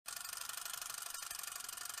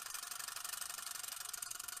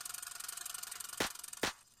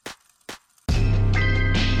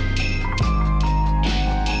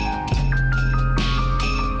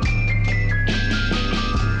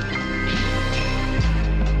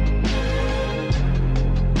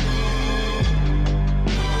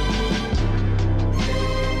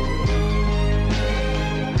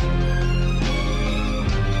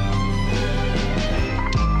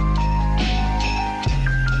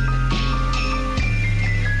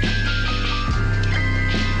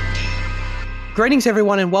Greetings,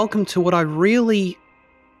 everyone, and welcome to what I really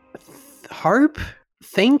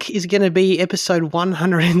think is going to be episode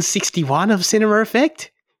 161 of Cinema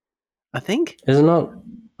Effect. I think. Is it not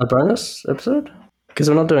a bonus episode? Because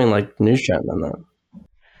we're not doing like news chat and that.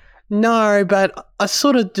 No, but I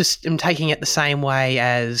sort of just am taking it the same way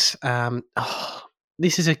as.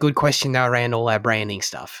 This is a good question though around all our branding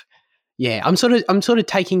stuff. Yeah, I'm sort of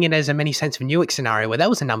taking it as a Many Saints of Newark scenario where that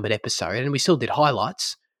was a numbered episode and we still did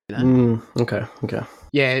highlights. Okay.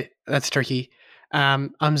 Yeah, that's tricky.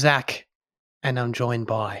 I'm Zach, and I'm joined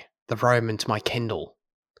by the Roman to my Kendall,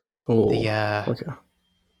 Okay.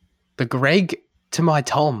 the Greg to my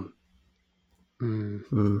Tom. I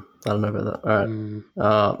don't know about that. All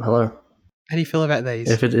right. Hello. How do you feel about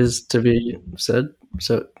these? If it is to be said,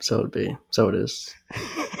 so it be. So it is.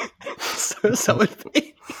 so it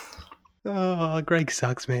be. Oh, Greg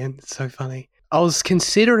sucks, man. It's so funny. I was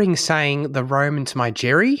considering saying the Roman to my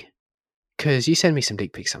Jerry, because you send me some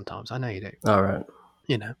dick pics sometimes. I know you do. All right.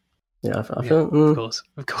 You know. Yeah, I feel. Of course.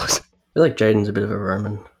 I feel like Jaden's a bit of a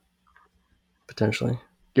Roman, potentially.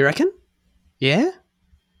 You reckon? Yeah.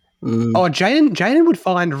 Oh, Jaden would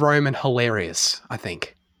find Roman hilarious, I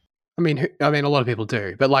think. I mean, a lot of people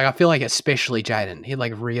do, but like, I feel like especially Jaden, he'd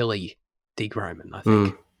like really dig Roman, I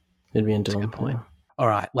think. He'd be into That's a him. good point. All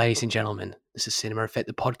right, ladies and gentlemen, this is Cinema Effect,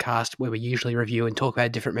 the podcast where we usually review and talk about a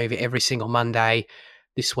different movie every single Monday.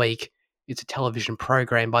 This week, it's a television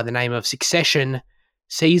program by the name of Succession,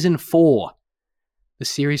 Season 4. The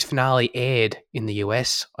series finale aired in the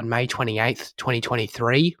US on May 28th,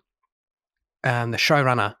 2023. The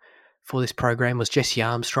showrunner for this program was Jesse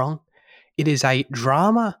Armstrong. It is a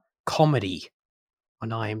drama comedy on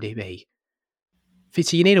IMDb.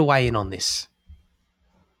 Fitzy, you need to weigh in on this.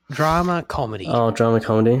 Drama comedy. Oh, drama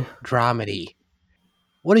comedy. Dramedy.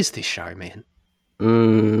 What is this show, man?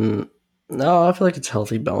 No, I feel like it's a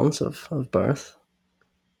healthy balance of both.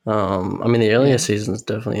 The earlier seasons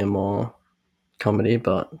definitely are more comedy,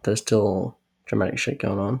 but there's still dramatic shit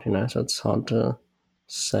going on, so it's hard to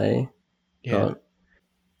say. Yeah. But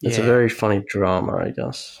it's a very funny drama, I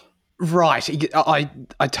guess. Right.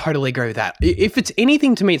 I totally agree with that. If it's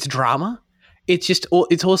anything to me, it's drama.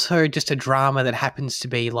 It's also just a drama that happens to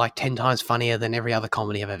be like 10 times funnier than every other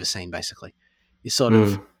comedy I've ever seen, basically. It's sort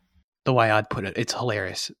of the way I'd put it. It's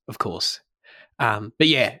hilarious, of course. But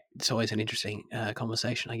yeah, it's always an interesting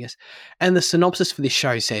conversation, I guess. And the synopsis for this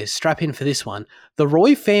show says, strap in for this one, the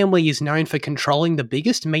Roy family is known for controlling the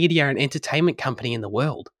biggest media and entertainment company in the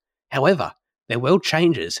world. However, their world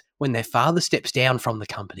changes when their father steps down from the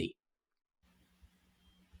company.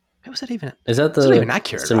 How was that even? Is that the even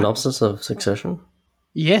accurate, synopsis of Succession?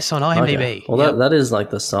 Yes, on IMDb. Okay. Well, that is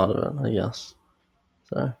like the start of it, I guess.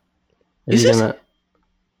 So, is it?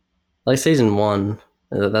 Like season 1,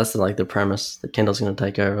 that's like the premise that Kendall's going to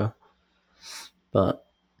take over. But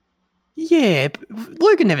yeah,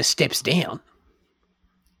 Logan never steps down.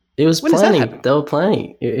 He was planning. They were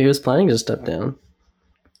planning. He was planning to step down,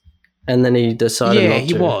 and then he decided not to. Yeah,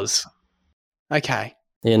 he was. Okay.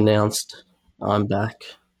 He announced, "I'm back."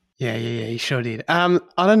 Yeah, he sure did. I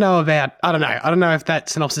don't know if that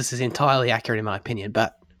synopsis is entirely accurate in my opinion,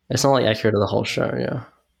 but it's not like accurate to the whole show. Yeah.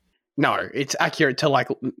 No, it's accurate to like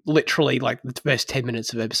literally like the first 10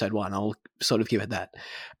 minutes of episode 1. I'll sort of give it that.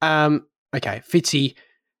 Okay, Fitzy,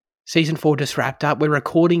 season 4 just wrapped up. We're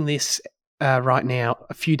recording this right now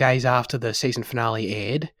a few days after the season finale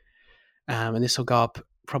aired, and this will go up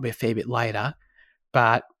probably a fair bit later.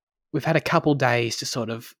 But we've had a couple days to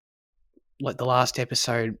sort of let the last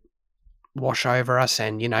episode wash over us,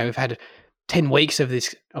 and we've had 10 weeks of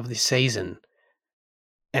this season.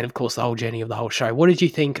 And, of course, the whole journey of the whole show. What did you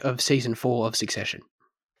think of season 4 of Succession?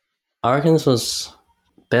 I reckon this was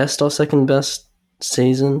best or second best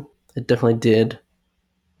season. It definitely did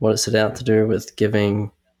what it set out to do with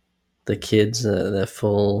giving the kids their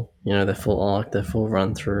full arc, their full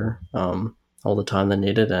run through, all the time they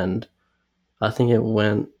needed. And I think it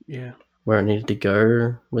went where it needed to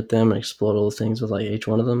go with them and explored all the things with like each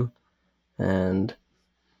one of them. And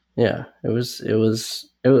yeah, it was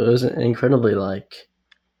an incredibly like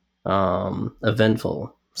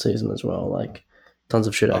eventful season as well. Like tons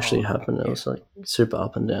of shit actually happened. It was like super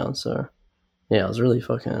up and down. So yeah, it was really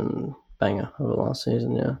fucking banger over last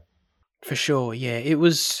season. Yeah, for sure. Yeah, it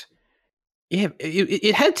was. Yeah,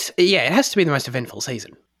 it has to be the most eventful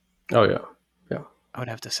season. Oh yeah, I would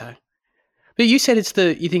have to say. But you said you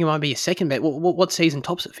think it might be a second bet. What season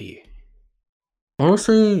tops it for you?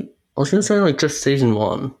 Honestly, I was gonna say like just season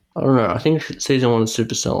 1. I don't know. I think season 1 is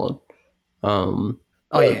super solid.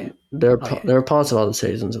 There are parts of other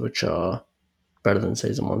seasons which are better than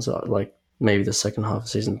season 1. So like maybe the second half of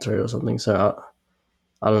season 3 or something. So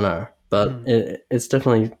I don't know. but it's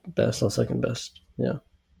definitely best or second best. Yeah.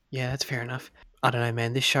 Yeah, that's fair enough. I don't know,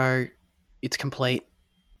 man. This show, it's complete.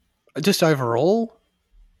 Just overall,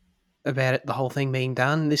 about it, the whole thing being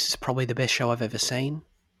done, this is probably the best show I've ever seen.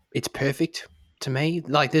 It's perfect to me.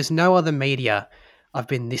 Like, there's no other media I've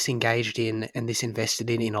been this engaged in and this invested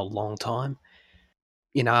in a long time.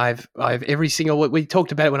 You know, I've every single, we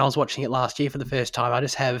talked about it when I was watching it last year for the first time.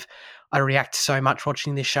 I react so much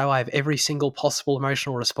watching this show. I have every single possible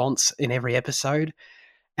emotional response in every episode.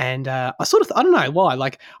 And I don't know why,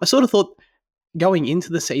 like, I sort of thought going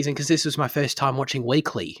into the season, because this was my first time watching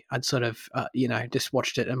weekly, I'd sort of, just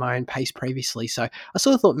watched it at my own pace previously. So I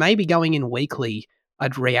sort of thought maybe going in weekly,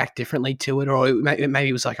 I'd react differently to it, or maybe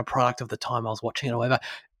it was like a product of the time I was watching it or whatever.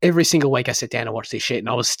 Every single week I sit down and watch this shit, and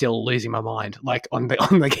I was still losing my mind, like on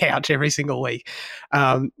the couch every single week.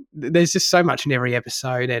 There's just so much in every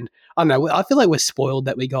episode, and I don't know. I feel like we're spoiled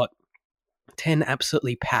that we got 10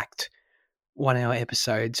 absolutely packed 1 hour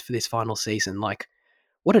episodes for this final season. Like,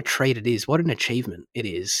 what a treat it is! What an achievement it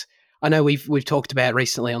is! I know we've talked about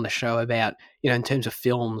recently on the show about, in terms of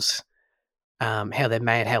films, how they're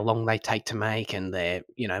made, how long they take to make, and their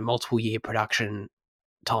multiple year production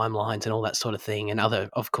timelines and all that sort of thing, and other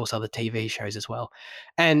TV shows as well.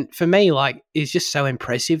 And for me, like, it's just so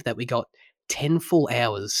impressive that we got 10 full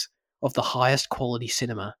hours of the highest quality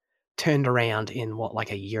cinema turned around in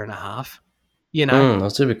like a year and a half.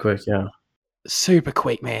 That's super quick. Yeah. Super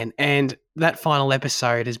quick, man. And that final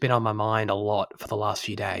episode has been on my mind a lot for the last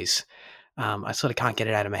few days. I sort of can't get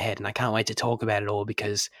it out of my head, and I can't wait to talk about it all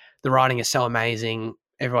because the writing is so amazing.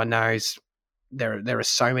 Everyone knows there are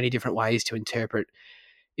so many different ways to interpret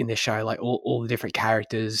in this show, like all the different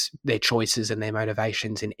characters, their choices and their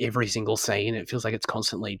motivations in every single scene. It feels like it's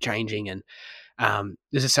constantly changing, and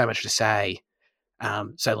there's just so much to say.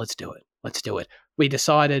 So let's do it. We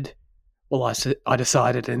decided. Well, I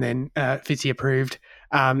decided, and then Fitzy approved.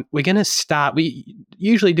 We're going to start. We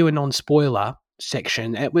usually do a non-spoiler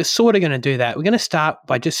section. And we're sort of going to do that. We're going to start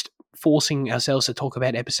by just forcing ourselves to talk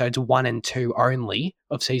about episodes 1 and 2 only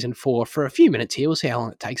of season 4 for a few minutes here. We'll see how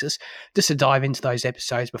long it takes us just to dive into those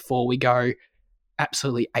episodes before we go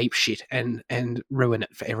absolutely apeshit and ruin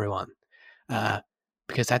it for everyone,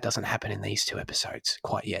 because that doesn't happen in these 2 episodes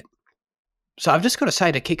quite yet. So I've just got to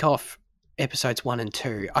say, to kick off episodes 1 and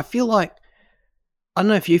 2, I feel like, I don't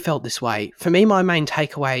know if you felt this way. For me, my main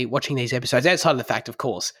takeaway watching these episodes, outside of the fact, of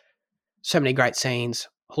course, so many great scenes,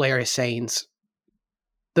 hilarious scenes,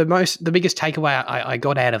 the biggest takeaway I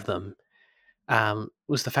got out of them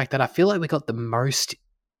was the fact that I feel like we got the most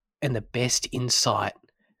and the best insight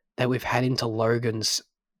that we've had into Logan's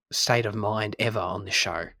state of mind ever on this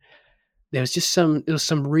show. There was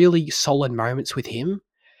some really solid moments with him.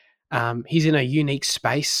 He's in a unique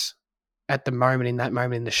space at the moment,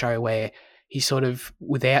 in the show, where he's sort of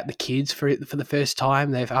without the kids for the first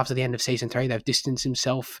time. After the end of season 3, they've distanced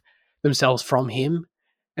themselves from him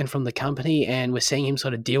and from the company, and we're seeing him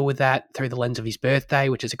sort of deal with that through the lens of his birthday,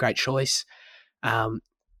 which is a great choice.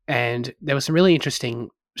 And there were some really interesting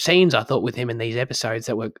scenes, I thought, with him in these episodes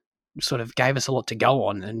that were sort of gave us a lot to go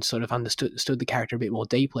on and sort of understood the character a bit more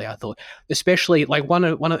deeply, I thought. Especially, like, one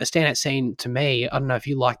of the standout scene to me, I don't know if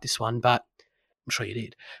you liked this one, but I'm sure you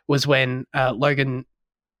did, was when Logan,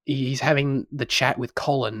 he's having the chat with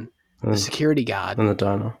Colin, the security guard. In the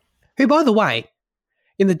diner. Who, by the way,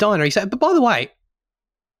 in the diner, he said, but by the way,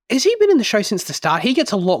 has he been in the show since the start? He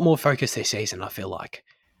gets a lot more focus this season, I feel like.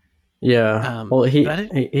 Yeah. Well, he's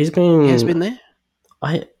been... He has been there?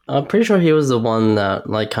 I'm pretty sure he was the one that,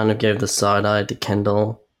 like, kind of gave the side eye to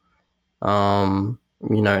Kendall,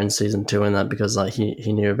 in season 2 and that, because, like,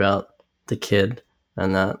 he knew about the kid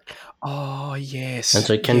and that. Oh, yes. And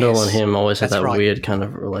so Kendall and him always had that weird kind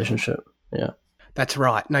of relationship. Yeah. That's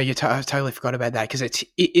right. No, I totally forgot about that, because it's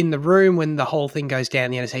in the room when the whole thing goes down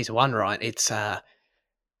at the end of season 1, right?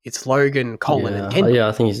 It's Logan, Colin, and Kendall. Yeah,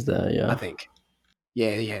 I think he's there, yeah. I think.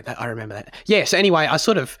 Yeah, I remember that. Yeah, so anyway, I'd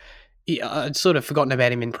sort of forgotten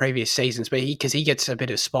about him in previous seasons, but because he gets a bit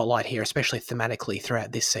of spotlight here, especially thematically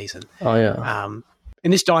throughout this season. Oh, yeah.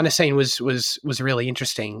 And this diner scene was really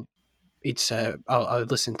interesting. It's I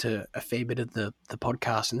listened to a fair bit of the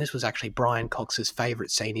podcast, and this was actually Brian Cox's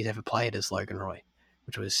favourite scene he's ever played as Logan Roy,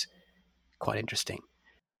 which was quite interesting.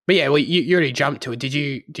 But yeah, well, you already jumped to it. Did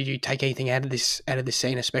you take anything out of this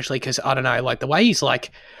scene, especially because, I don't know, like the way he's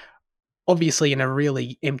like obviously in a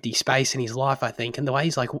really empty space in his life, I think, and the way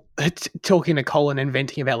he's like talking to Colin and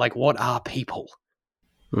venting about, like, what are people?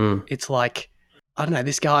 It's like, I don't know,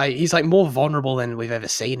 this guy, he's like more vulnerable than we've ever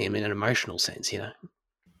seen him in an emotional sense, Yeah,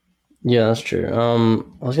 that's true.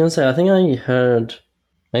 I was gonna say, I think I heard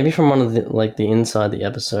maybe from one of the, like, the inside the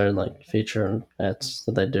episode, like, feature ads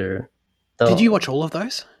that they do. Did you watch all of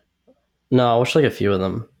those? No, I watched like a few of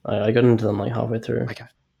them. I got into them like halfway through. Okay.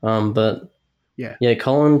 But Yeah.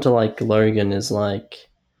 Colin to like Logan is like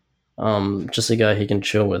just a guy he can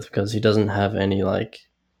chill with because he doesn't have any like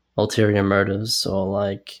ulterior motives or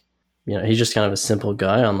like, you know, he's just kind of a simple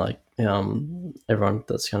guy, unlike everyone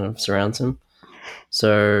that's kind of surrounds him.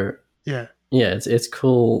 So Yeah. it's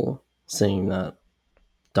cool seeing that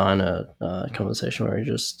diner conversation where he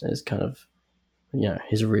just is kind of, you know,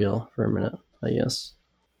 he's real for a minute, I guess.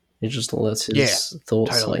 He just lets his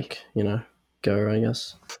thoughts like, you know, go, I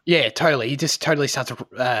guess. Yeah, totally. He just totally starts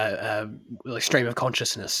a stream of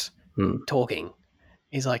consciousness talking.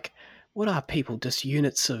 He's like, what are people? Just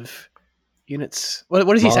units? What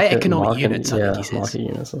does he say? Economic units, I think he says. Market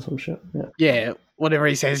units or some shit. Yeah, whatever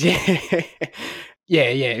he says. Yeah.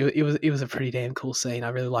 It was a pretty damn cool scene. I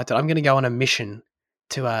really liked it. I'm going to go on a mission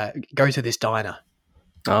to go to this diner.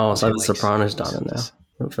 Oh, it's like the Sopranos diner now.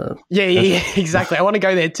 Yeah, exactly. I want to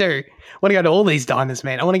go there too. I want to go to all these diners,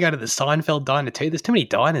 man. I want to go to the Seinfeld diner too. There's too many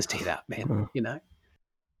diners to that, man. You know,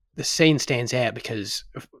 the scene stands out because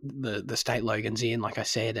of the state Logan's in, like I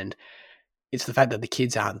said, and it's the fact that the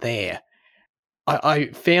kids aren't there. I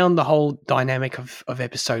found the whole dynamic of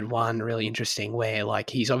episode 1 really interesting, where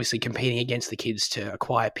like he's obviously competing against the kids to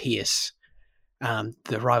acquire Pierce,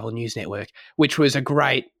 the rival news network, which was a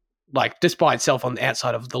great, like, just by itself on the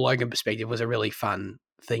outside of the Logan perspective, was a really fun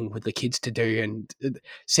thing with the kids to do, and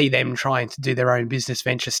see them trying to do their own business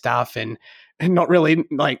venture stuff and not really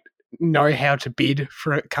like know how to bid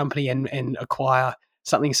for a company and acquire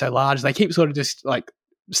something so large. They keep sort of just like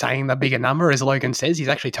saying the bigger number, as Logan says. He's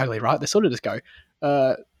actually totally right. They sort of just go,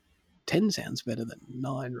 10 sounds better than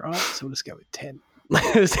 9, right? So we'll just go with 10.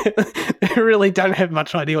 They really don't have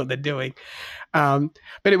much idea what they're doing. But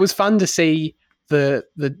it was fun to see the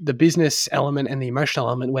business element and the emotional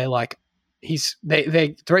element where like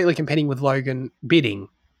they're directly competing with Logan bidding,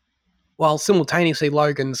 while simultaneously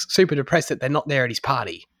Logan's super depressed that they're not there at his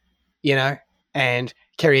party, you know? And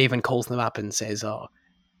Kerry even calls them up and says, oh,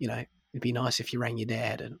 you know, it'd be nice if you rang your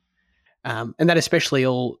dad. And that especially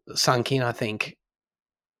all sunk in, I think,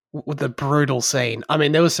 with the brutal scene. I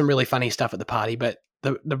mean, there was some really funny stuff at the party, but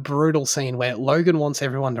the brutal scene where Logan wants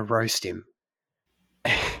everyone to roast him.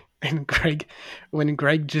 And when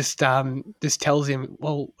Greg just tells him,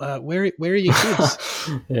 well, where are your kids?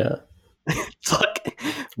 Yeah. It's like,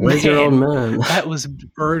 where's your old man? That was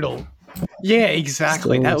brutal. Yeah,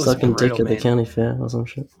 exactly. Still that was sucking brutal, dick at the county fair or some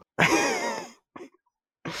shit.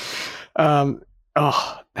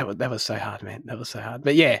 That was so hard, man. That was so hard.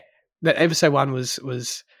 But yeah, that episode 1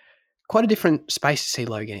 was quite a different space to see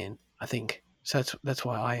Logan in, I think. So that's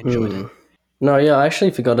why I enjoyed it. No, yeah, I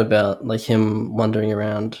actually forgot about like him wandering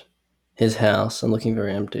around his house and looking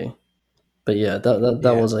very empty. But yeah,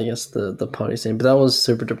 that was, I guess, the party scene. But that was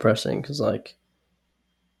super depressing because, like,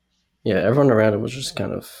 yeah, everyone around it was just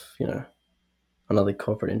kind of, you know, another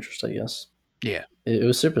corporate interest, I guess. Yeah. It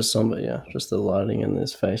was super somber, yeah. Just the lighting in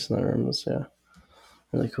his face in the room was,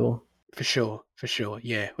 really cool. For sure,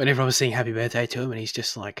 yeah. When everyone was singing happy birthday to him and he's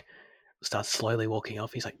just like, starts slowly walking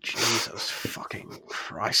off, he's like, Jesus fucking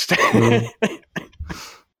Christ.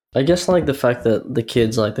 I guess, like, the fact that the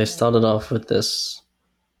kids, like, they started off with the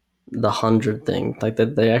 100 thing, like,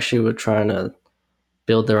 that they actually were trying to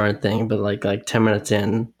build their own thing, but like 10 minutes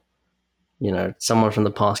in, you know, someone from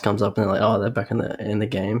the past comes up and they're like, oh, they're back in the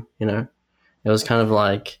game, you know? It was kind of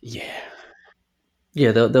like...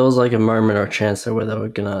 Yeah, there was like a moment or a chance there where they were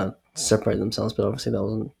going to separate themselves, but obviously that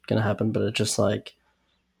wasn't going to happen, but it just like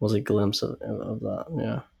was a glimpse of that,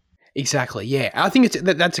 yeah. Exactly, yeah. I think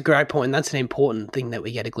that's a great point, and that's an important thing that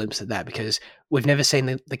we get a glimpse of that, because we've never seen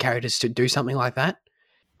the characters to do something like that,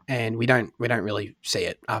 and we don't really see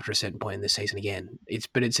it after a certain point in this season again.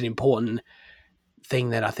 But it's an important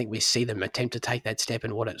thing that I think we see them attempt to take that step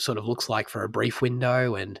and what it sort of looks like for a brief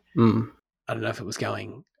window, and I don't know if it was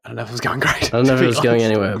going great. I don't know if it was going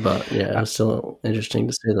anywhere, but yeah, it was still interesting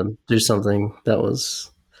to see them do something that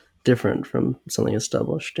was different from something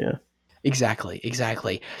established, yeah.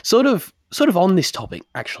 Exactly. Sort of on this topic,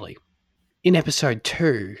 actually. In episode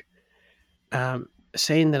 2, a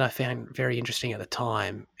scene that I found very interesting at the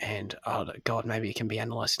time, and oh God, maybe it can be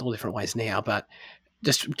analysed in all different ways now, but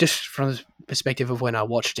just from the perspective of when I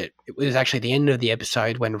watched it, it was actually the end of the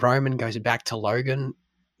episode when Roman goes back to Logan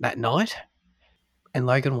that night, and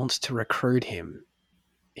Logan wants to recruit him.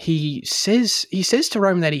 He says to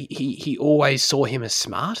Roman that he always saw him as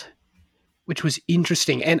smart, which was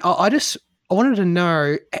interesting. And I wanted to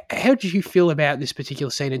know, how did you feel about this particular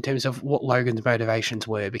scene in terms of what Logan's motivations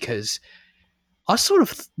were? Because I sort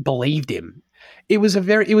of believed him. It was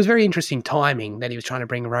very interesting timing that he was trying to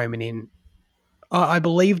bring Roman in I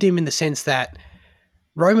believed him in the sense that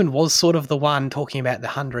Roman was sort of the one talking about the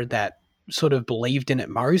 100 that sort of believed in it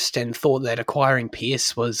most and thought that acquiring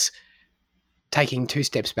Pierce was taking 2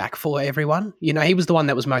 steps back for everyone. You know, he was the one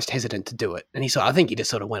that was most hesitant to do it. And I think he just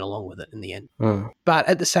sort of went along with it in the end. But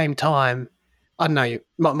at the same time, I don't know,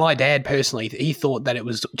 my dad personally, he thought that it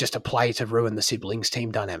was just a play to ruin the siblings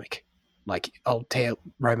team dynamic. Like, I'll tear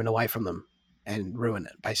Roman away from them and ruin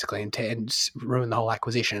it, basically, and ruin the whole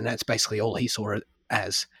acquisition. And that's basically all he saw it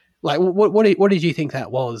as. Like, what did you think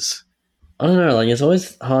that was? I don't know. Like, it's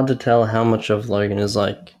always hard to tell how much of Logan is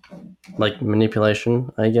like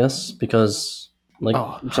manipulation, I guess, because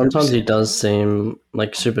sometimes he does seem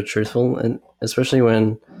like super truthful, and especially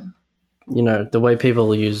when, you know, the way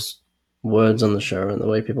people use words on the show and the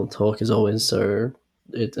way people talk is always so.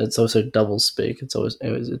 It's also double speak. It's always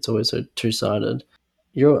so two-sided.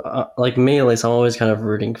 You're like me, at least. I'm always kind of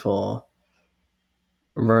rooting for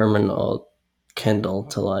Roman or Kendall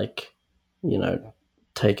to, like, you know,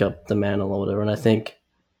 take up the mantle or whatever. And I think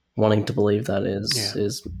wanting to believe that is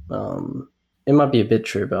it might be a bit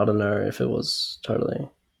true, but I don't know if it was totally.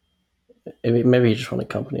 Maybe he just wanted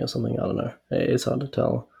company or something. I don't know. It's hard to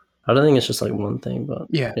tell. I don't think it's just like one thing, but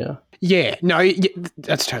yeah. No,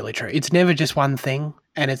 that's totally true. It's never just one thing,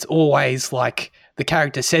 and it's always like the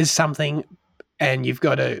character says something, and you've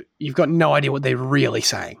got no idea what they're really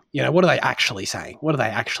saying. You know, what are they actually saying? What are they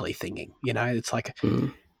actually thinking? You know, it's like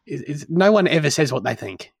no one ever says what they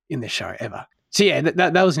think in this show ever. So yeah,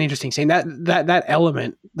 that was an interesting scene. That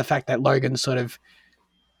element, the fact that Logan sort of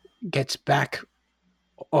gets back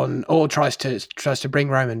on, or tries to bring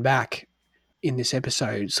Roman back in this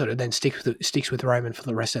episode, sort of then sticks with Roman for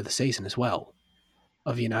the rest of the season as well.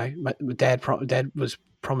 Of, you know, my dad was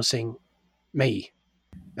promising me.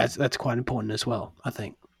 That's quite important as well, I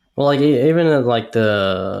think. Well, like, even at like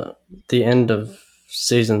the end of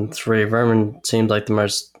season 3, Roman seemed like the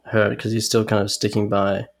most hurt because he's still kind of sticking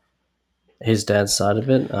by his dad's side of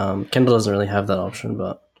it. Kendall doesn't really have that option,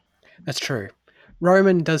 but that's true.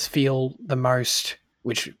 Roman does feel the most,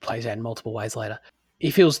 which plays out in multiple ways later. He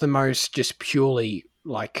feels the most just purely,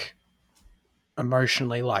 like,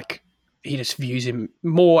 emotionally, like, he just views him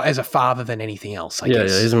more as a father than anything else, I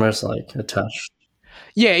guess. Yeah, he's the most, like, attached.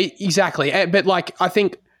 Yeah, exactly. But, like, I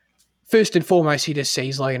think first and foremost, he just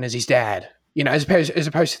sees Logan as his dad. You know, as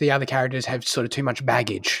opposed to the other characters have sort of too much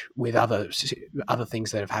baggage with other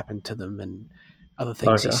things that have happened to them and other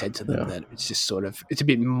things he said to them, that it's just sort of, it's a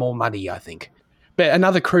bit more muddy, I think. But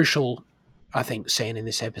another crucial, I think, scene in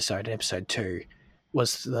this episode, episode 2,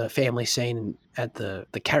 was the family scene at the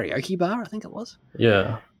karaoke bar, I think it was.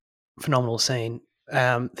 Yeah. Phenomenal scene.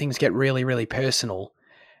 Things get really, really personal.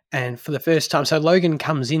 And for the first time, so Logan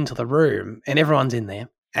comes into the room and everyone's in there.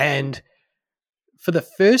 And for the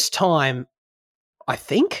first time, I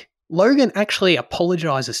think, Logan actually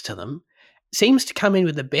apologizes to them, seems to come in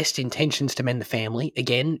with the best intentions to mend the family.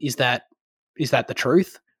 Again, is that the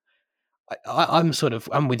truth? I'm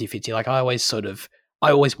with you, Fitzy. Like, I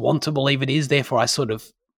always want to believe it is, therefore I sort of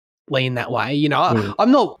lean that way. You know, I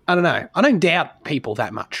don't know. I don't doubt people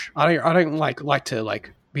that much. I don't like to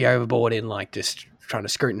be overboard in, like, just trying to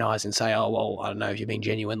scrutinize and say, oh, well, I don't know if you're being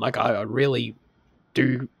genuine. Like, I really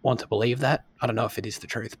do want to believe that. I don't know if it is the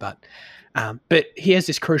truth, but he has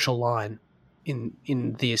this crucial line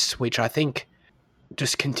in this, which I think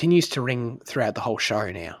just continues to ring throughout the whole show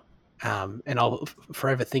now. And I'll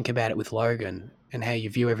forever think about it with Logan and how you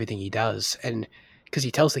view everything he does. And because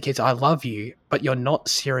he tells the kids, I love you, but you're not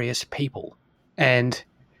serious people. And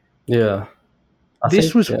yeah,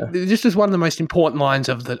 this was one of the most important lines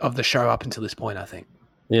of the show up until this point, I think.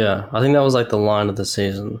 Yeah, I think that was like the line of the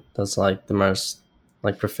season. That's like the most,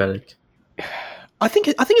 like, prophetic. I think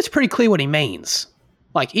it's pretty clear what he means.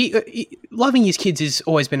 Like, he loving his kids has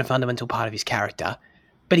always been a fundamental part of his character,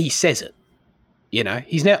 but he says it. You know,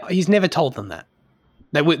 he's never told them that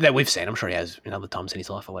we've seen. I'm sure he has in other times in his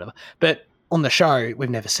life or whatever. But on the show, we've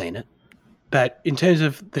never seen it. But in terms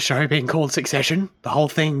of the show being called Succession, the whole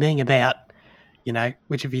thing being about, you know,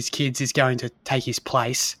 which of his kids is going to take his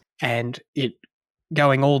place, and it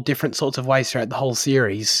going all different sorts of ways throughout the whole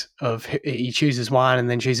series of he chooses one and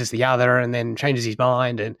then chooses the other and then changes his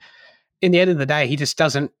mind. And in the end of the day, he just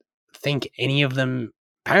doesn't think any of them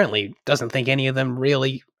really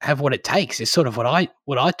have what it takes, is sort of what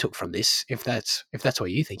I took from this, if that's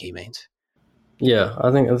what you think he means. Yeah,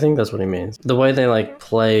 I think that's what he means. The way they, like,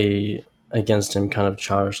 play against him kind of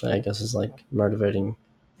childishly, I guess, is, like, motivating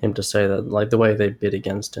him to say that, like, the way they bid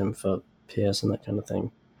against him for PS and that kind of thing.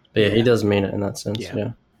 But yeah, he does mean it in that sense.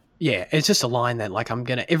 Yeah, it's just a line that, like, I'm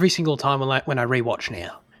gonna, every single time when I rewatch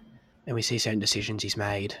now and we see certain decisions he's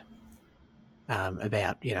made,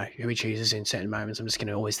 about, you know, who he chooses in certain moments. I'm just going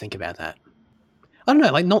to always think about that. I don't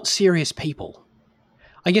know, like not serious people.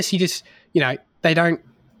 I guess you just, you know, they don't,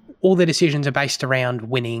 all their decisions are based around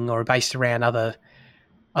winning or based around other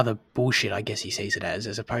bullshit, I guess he sees it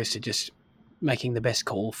as opposed to just making the best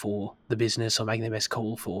call for the business or making the best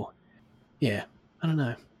call for, yeah, I don't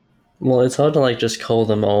know. Well, it's hard to like just call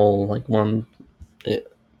them all like one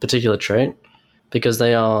particular trait because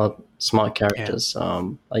they are smart characters. Yeah.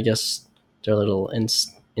 I guess they're a little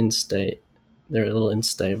they're a little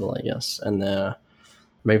unstable, I guess, and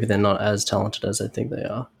maybe they're not as talented as I think they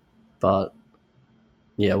are. But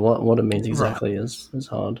yeah, what it means exactly is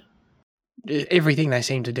hard. Everything they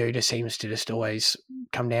seem to do just seems to just always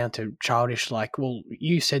come down to childish, like, well,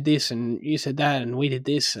 you said this and you said that and we did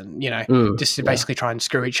this, and, you know, just to basically try and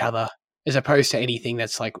screw each other, as opposed to anything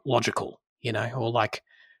that's like logical, you know, or like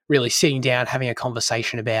really sitting down, having a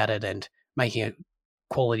conversation about it and making a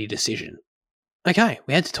quality decision. Okay,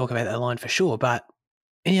 we had to talk about that line for sure, but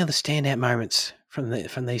any other standout moments from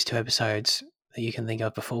these two episodes that you can think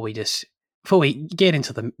of before we get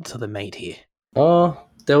into the meat here? Oh,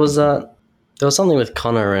 there was something with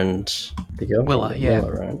Connor and the girl. Willa, yeah.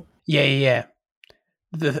 Willa, right? Yeah.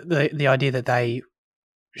 The idea that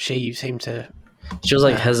she seemed to... She was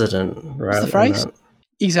like hesitant, right? What's the phrase?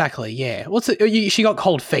 Exactly, yeah. She got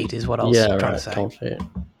cold feet is what I was trying to say. Cold feet.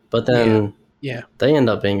 But then they end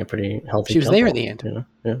up being a pretty healthy She was couple, there at the end. You know?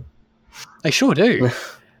 Yeah. They sure do.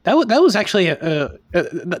 That was actually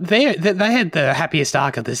they had the happiest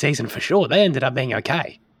arc of the season for sure. They ended up being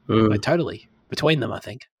okay. Like, totally. Between them, I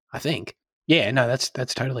think. Yeah, no,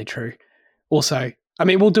 that's totally true. Also, I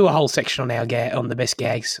mean, we'll do a whole section on the best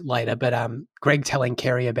gags later, but Greg telling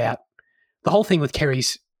Kerry about the whole thing with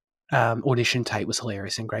Kerry's audition tape was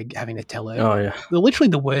hilarious, and Greg having to tell her. Oh, yeah. They're literally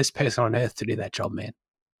the worst person on earth to do that job, man.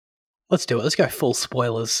 Let's do it. Let's go full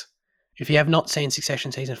spoilers. If you have not seen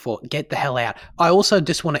Succession Season 4, get the hell out. I also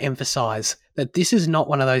just want to emphasize that this is not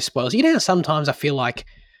one of those spoilers. You know how sometimes I feel like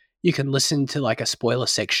you can listen to like a spoiler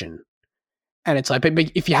section and it's like, but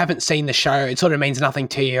if you haven't seen the show, it sort of means nothing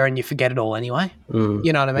to you and you forget it all anyway.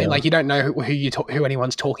 You know what I mean? Yeah. Like you don't know who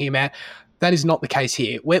anyone's talking about. That is not the case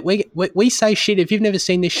here. We say shit. If you've never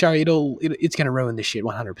seen this show, it's going to ruin this shit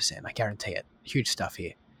 100%. I guarantee it. Huge stuff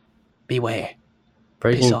here. Beware.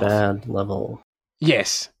 Breaking Bad level.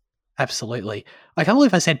 Yes, absolutely. I can't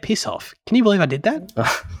believe I said piss off. Can you believe I did that?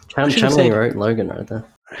 Channeling wrote Logan right there.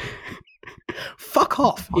 Fuck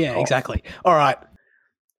off. Yeah, exactly. All right.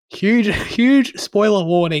 Huge spoiler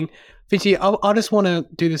warning. Fitzy, I just want to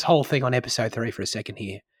do this whole thing on episode 3 for a second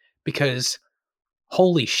here because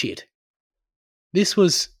holy shit. This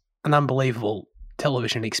was an unbelievable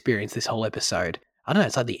television experience, this whole episode. I don't know,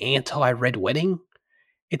 it's like the anti-Red Wedding.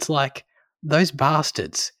 It's like those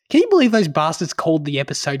bastards. Can you believe those bastards called the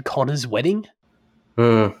episode Connor's Wedding?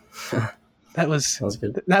 That was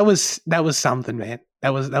good. That was something, man. That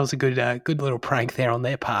was a good little prank there on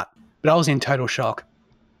their part. But I was in total shock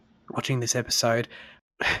watching this episode.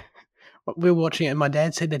 We were watching it and my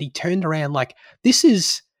dad said that he turned around like, this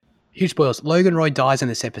is huge spoilers. Logan Roy dies in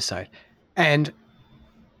this episode. And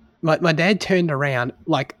my dad turned around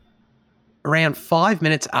like around 5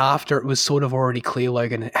 minutes after it was sort of already clear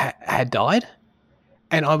Logan had died.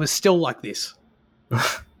 And I was still like this. I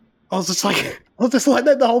was just like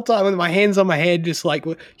that the whole time with my hands on my head, just like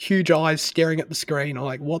with huge eyes staring at the screen. I'm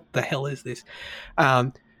like, what the hell is this?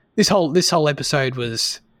 This whole episode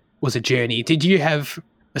was a journey. Did you have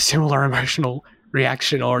a similar emotional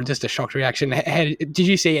reaction or just a shocked reaction? Did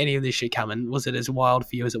you see any of this shit coming? Was it as wild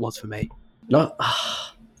for you as it was for me? No,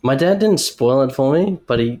 my dad didn't spoil it for me,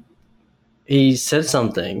 but he said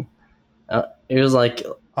something. It was like,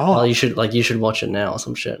 oh, you should watch it now or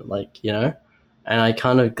some shit, like, you know. And I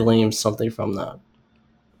kind of gleamed something from that,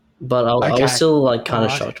 but I was still like kind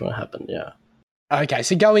of shocked when it happened. Yeah. Okay,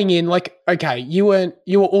 so going in, like, okay, you were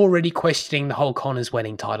already questioning the whole Connor's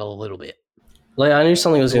Wedding title a little bit. Like, I knew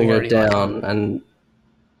something was going to go down, and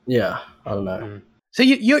yeah, I don't know. So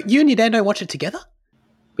you and your dad don't watch it together?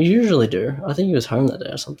 We usually do. I think he was home that day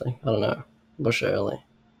or something. I don't know. Watched it early.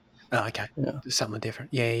 Oh, okay. Yeah. Something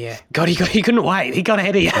different. Yeah. God, he couldn't wait. He got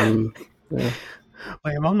ahead of you. Yeah.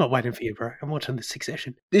 Like, I'm not waiting for you, bro. I'm watching the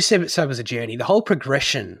Succession. This episode was a journey. The whole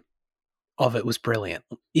progression of it was brilliant.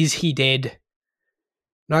 Is he dead?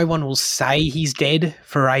 No one will say he's dead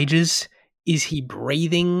for ages. Is he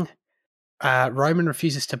breathing? Roman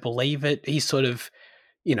refuses to believe it. He's sort of,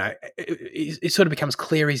 you know, it sort of becomes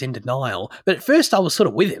clear he's in denial. But at first I was sort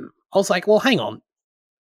of with him. I was like, well, hang on.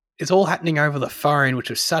 It's all happening over the phone,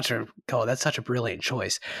 which was that's such a brilliant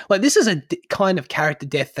choice. Like, this is a kind of character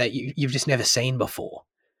death that you've just never seen before.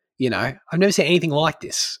 You know, I've never seen anything like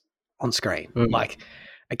this on screen. Like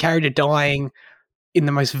a character dying in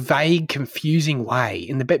the most vague, confusing way,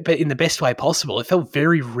 in the best way possible. It felt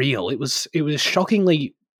very real. It was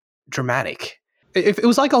shockingly dramatic. It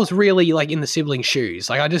was like I was really like in the siblings' shoes.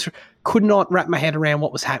 Like I just could not wrap my head around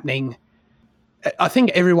what was happening. I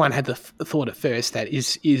think everyone had the thought at first that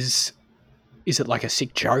is it like a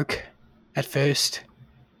sick joke at first?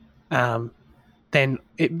 Then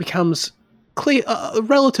it becomes clear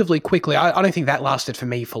relatively quickly. I don't think that lasted for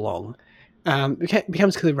me for long. It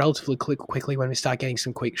becomes clear relatively quickly when we start getting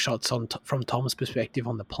some quick shots from Tom's perspective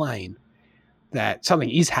on the plane that something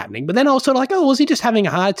is happening. But then I was sort of like, oh, was he just having a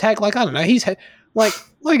heart attack? Like, I don't know. He's had, like,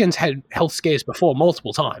 Logan's had health scares before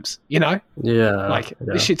multiple times, you know? Yeah. Like,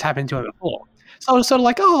 this shit's happened to him before. So I was sort of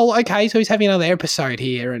like, oh, okay, so he's having another episode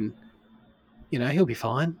here and, you know, he'll be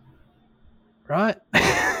fine. Right?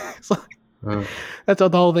 That's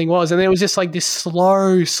what the whole thing was. And then it was just like this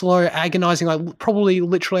slow, agonizing, like probably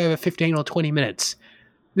literally over 15 or 20 minutes.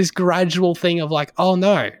 This gradual thing of like, oh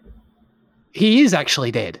no, he is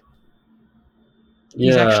actually dead.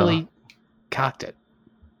 He's actually carked it.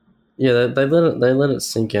 Yeah, they let it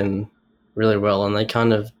sink in really well, and they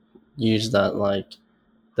kind of use that like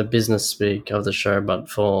the business speak of the show, but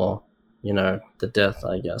for, you know, the death,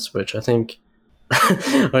 I guess, which I think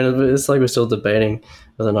I mean, it's like we're still debating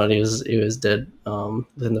whether or not he was dead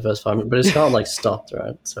within the first 5 minutes, but his heart like stopped,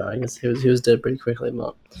 right? So I guess he was dead pretty quickly,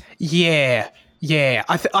 but yeah.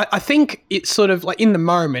 I think it's sort of like in the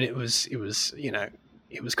moment it was you know,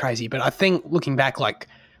 it was crazy, but I think looking back, like,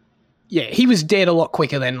 yeah, he was dead a lot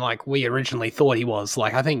quicker than like we originally thought he was.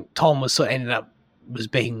 Like I think Tom was was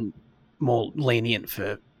being more lenient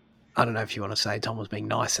for, I don't know if you want to say Tom was being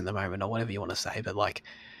nice in the moment or whatever you want to say, but like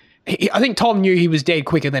I think Tom knew he was dead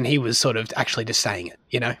quicker than he was sort of actually just saying it,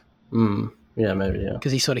 you know? Yeah, maybe, yeah.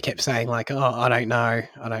 Because he sort of kept saying like, oh, I don't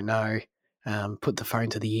know, put the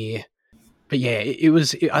phone to the ear. But yeah,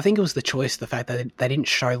 I think it was the choice, the fact that they didn't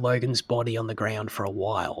show Logan's body on the ground for a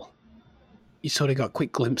while. You sort of got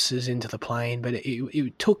quick glimpses into the plane, but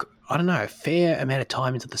it took, I don't know, a fair amount of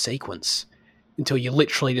time into the sequence until you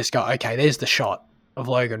literally just go, okay, there's the shot of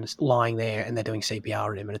Logan lying there and they're doing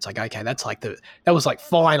CPR on him, and it's like, okay, that was like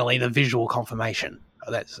finally the visual confirmation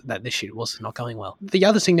that this shit was not going well. The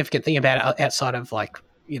other significant thing about it, outside of like,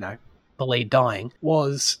 you know, the lead dying,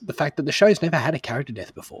 was the fact that the show's never had a character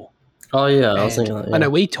death before. Oh yeah, I was thinking that. Yeah. I know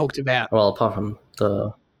we talked about, well, apart from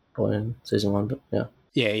the boy in season 1, but yeah.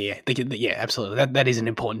 Yeah, absolutely. That is an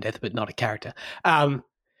important death, but not a character.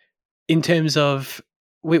 In terms of,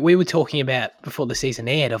 we were talking about before the season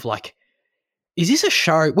aired of like, is this a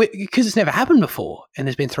show, because it's never happened before and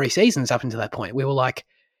there's been 3 seasons up until that point, we were like,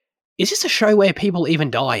 is this a show where people even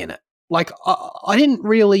die in it? Like, I didn't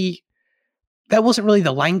really, that wasn't really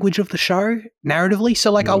the language of the show narratively.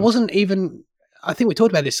 So like, I wasn't even, I think we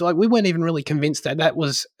talked about this, so like we weren't even really convinced that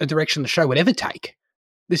was a direction the show would ever take.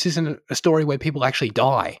 This isn't a story where people actually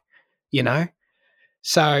die, you know?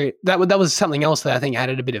 So that was something else that I think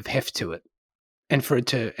added a bit of heft to it. And for it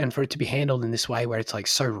to be handled in this way where it's like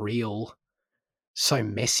so real, so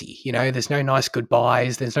messy, you know, there's no nice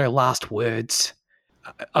goodbyes, there's no last words.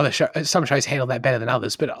 Some shows handle that better than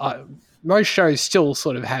others, but most shows still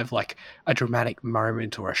sort of have like a dramatic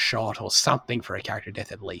moment or a shot or something for a character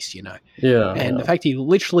death at least, you know? Yeah. And the fact he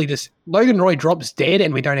literally just, Logan Roy drops dead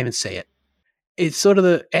and we don't even see it. It's sort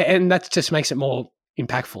of and that just makes it more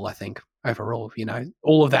impactful, I think, overall, you know,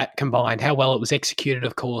 all of that combined, how well it was executed,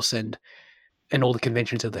 of course, and all the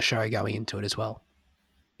conventions of the show going into it as well.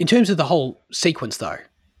 In terms of the whole sequence, though,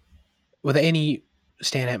 were there any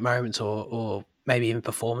standout moments or maybe even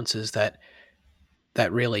performances that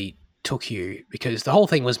really took you? Because the whole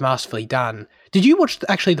thing was masterfully done. Did you watch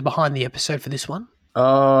actually the behind the episode for this one?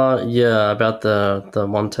 Yeah, about the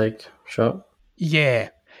one take shot. Yeah.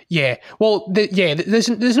 Well, there's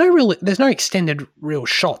no extended real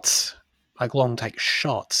shots, like long take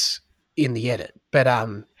shots in the edit. But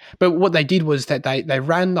what they did was that they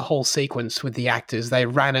ran the whole sequence with the actors. They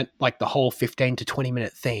ran it like the whole 15 to 20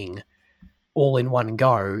 minute thing all in one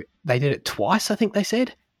go. They did it twice, I think they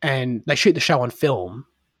said, and they shoot the show on film,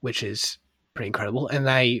 which is pretty incredible. And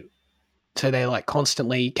they like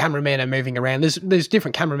constantly, cameramen are moving around. There's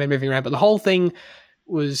different cameramen moving around, but the whole thing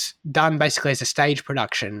was done basically as a stage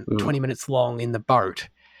production, 20 minutes long in the boat,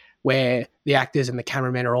 where the actors and the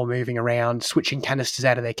cameramen are all moving around, switching canisters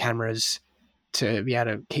out of their cameras to be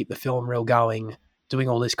able to keep the film reel going, doing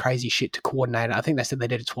all this crazy shit to coordinate it. I think they said they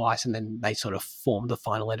did it twice and then they sort of formed the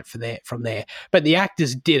final edit from there. But the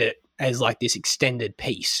actors did it as like this extended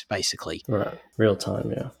piece, basically. Right. Real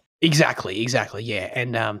time, yeah. Exactly, yeah.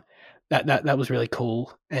 And that was really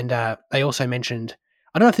cool. And they also mentioned,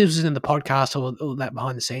 I don't know if this was in the podcast or that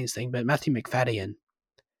behind the scenes thing, but Matthew McFadden,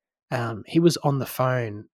 he was on the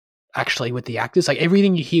phone actually with the actors. Like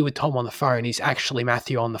everything you hear with Tom on the phone is actually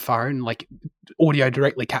Matthew on the phone, like audio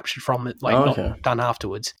directly captured from it, like not done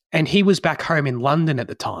afterwards. And he was back home in London at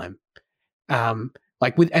the time.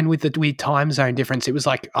 Like with the weird time zone difference, it was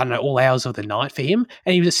like, I don't know, all hours of the night for him.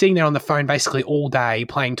 And he was sitting there on the phone basically all day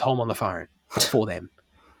playing Tom on the phone for them.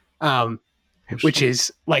 Which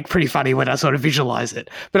is like pretty funny when I sort of visualize it.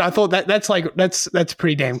 But I thought that's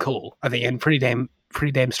pretty damn cool, I think, and pretty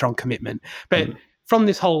damn strong commitment. But from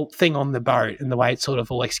this whole thing on the boat and the way it's sort of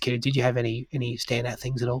all executed, did you have any standout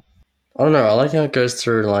things at all? I don't know. I like how it goes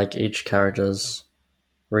through like each character's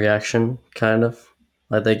reaction, kind of.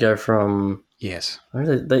 Like they go from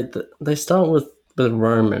they start with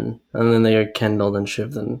Roman, and then they go Kendall, then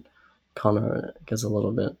Shiv, then Connor. It goes a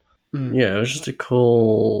little bit. Yeah, it was just a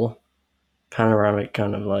cool panoramic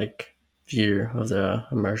kind of like view of their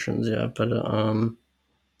emotions. Yeah, but I don't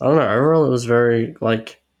know. Overall, it was very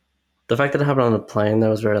like the fact that it happened on the plane. That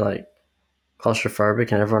was very like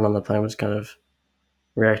claustrophobic, and everyone on the plane was kind of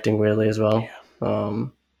reacting weirdly as well. Yeah.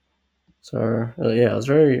 It was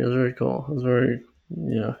very cool. It was very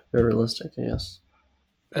realistic. Yes.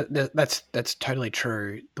 That's totally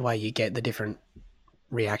true. The way you get the different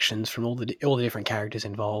reactions from all the different characters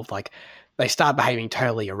involved, like they start behaving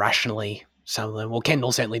totally irrationally. Some of them, well,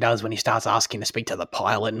 Kendall certainly does when he starts asking to speak to the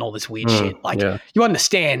pilot and all this weird shit. Like you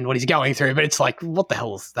understand what he's going through, but it's like, what the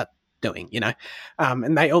hell is that doing? You know,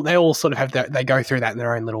 and they all sort of have they go through that in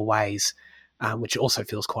their own little ways, which also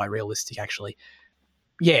feels quite realistic, actually.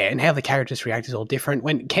 Yeah, and how the characters react is all different.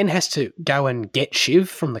 When Ken has to go and get Shiv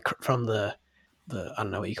from the I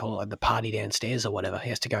don't know what you call it, like the party downstairs or whatever, he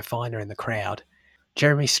has to go find her in the crowd.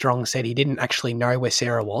 Jeremy Strong said he didn't actually know where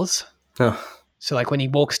Sarah was. Oh. So like when he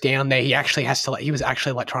walks down there, he actually has to he was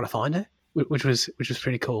actually like trying to find her, which was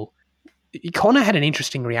pretty cool. Connor had an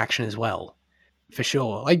interesting reaction as well, for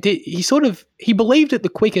sure. Like he believed it the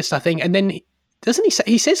quickest, I think, and then doesn't he say,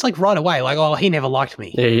 he says like right away, like, oh, he never liked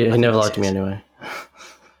me. Yeah, he never liked me anyway.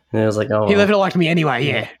 And I was like, oh, he never liked me anyway.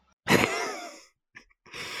 Yeah.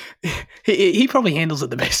 he probably handles it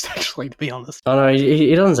the best, actually, to be honest. Oh no,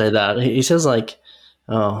 he doesn't say that. He says like,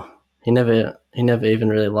 oh, he never even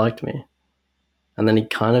really liked me. And then he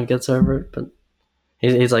kind of gets over it, but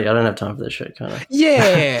he's like, I don't have time for this shit, kind of.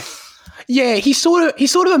 Yeah. Yeah, he sort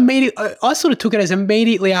of immediately, I sort of took it as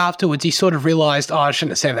immediately afterwards, he sort of realised, oh, I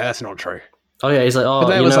shouldn't have said that, that's not true. Oh yeah, he's like, oh, but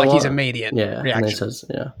that was like his immediate reaction. He says,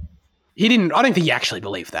 I don't think he actually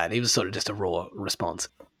believed that. He was sort of just a raw response.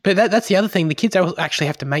 But that's the other thing, the kids actually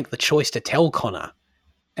have to make the choice to tell Connor.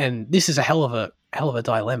 And this is a hell of a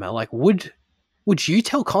dilemma. Like, would you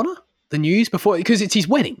tell Connor the news before, because it's his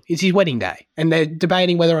wedding day, and they're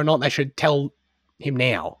debating whether or not they should tell him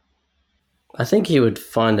now? I think he would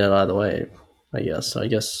find out either way, I guess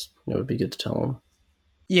it would be good to tell him.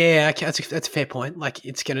 Yeah, that's a fair point. Like,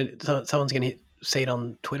 someone's gonna see it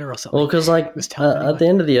on Twitter or something. Well, because like at the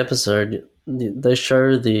end of the episode, they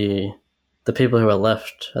show the people who are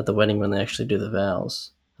left at the wedding when they actually do the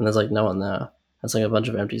vows, and there's like no one there. It's like a bunch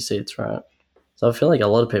of empty seats, right? So I feel like a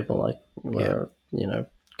lot of people like were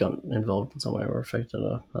got involved in some way or affected,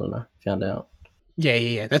 or I don't know, found out.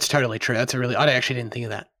 Yeah. That's totally true. I actually didn't think of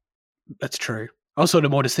that. That's true. I was sort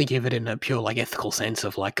of more just thinking of it in a pure like ethical sense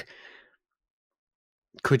of like,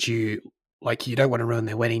 could you, like, you don't want to ruin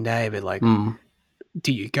their wedding day, but like,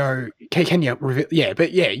 do you go? Can you reveal? Yeah,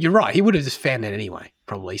 but yeah, you're right. He would have just found it anyway,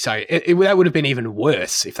 probably. So that would have been even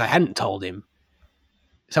worse if they hadn't told him.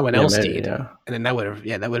 Someone else did, and then that would have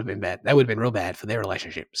been bad. That would have been real bad for their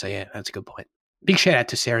relationship. So yeah, that's a good point. Big shout out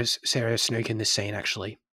to Sarah Snook in this scene,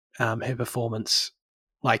 actually. Her performance,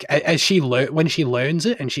 like as when she learns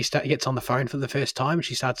it and she gets on the phone for the first time,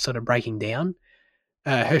 she starts sort of breaking down.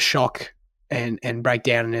 Her shock and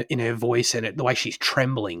breakdown in her voice and the way she's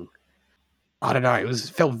trembling. I don't know. It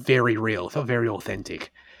felt very real. It felt very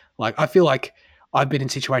authentic. Like, I feel like I've been in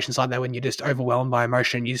situations like that when you're just overwhelmed by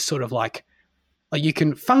emotion. You sort of like you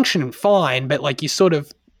can function fine, but like you sort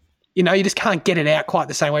of, you just can't get it out quite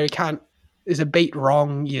the same way. You can't. There's a beat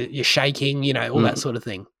wrong. You're shaking. All that sort of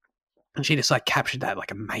thing. And she just like captured that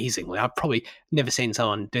like amazingly. I've probably never seen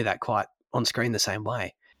someone do that quite on screen the same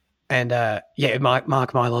way. And Mark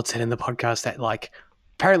Mylord said in the podcast that like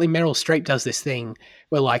apparently Meryl Streep does this thing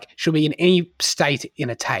where like she'll be in any state in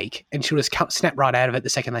a take and she'll just snap right out of it the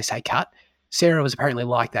second they say cut. Sarah was apparently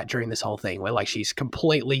like that during this whole thing where like she's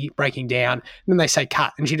completely breaking down and then they say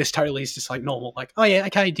cut and she just totally is just like normal, like, oh yeah,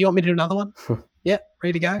 okay, do you want me to do another one? Yeah,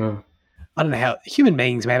 ready to go? I don't know how human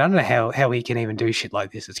beings, man. I don't know how we can even do shit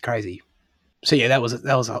like this. It's crazy. So yeah,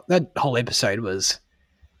 that whole episode was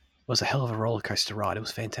was a hell of a roller coaster ride. It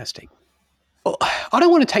was fantastic. Well, I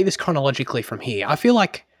don't want to take this chronologically from here. I feel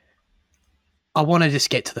like I want to just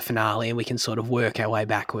get to the finale and we can sort of work our way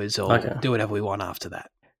backwards or do whatever we want after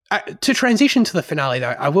that. To transition to the finale, though,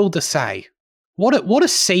 I will just say, what a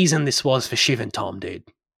season this was for Shiv and Tom, dude.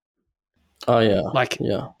 Oh,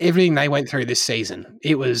 yeah. Everything they went through this season,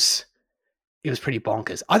 it was pretty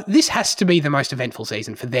bonkers. This has to be the most eventful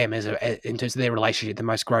season for them in terms of their relationship, the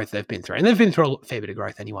most growth they've been through. And they've been through a fair bit of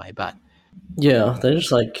growth anyway, but... Yeah, they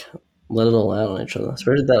just, let it all out on each other.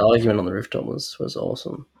 Especially that argument on the rooftop was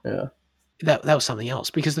awesome. Yeah. That was something else.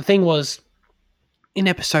 Because the thing was, in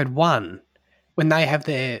episode 1, when they have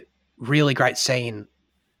their really great scene,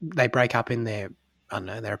 they break up in their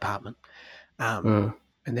apartment. And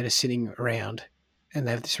they're just sitting around and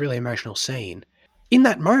they have this really emotional scene. In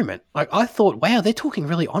that moment, I thought, wow, they're talking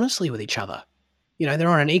really honestly with each other. They're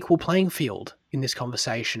on an equal playing field in this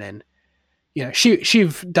conversation. And,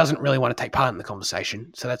 Shiv doesn't really want to take part in the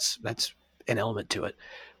conversation. So that's an element to it.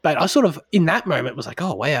 But I sort of, in that moment, was like,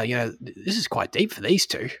 oh, wow, this is quite deep for these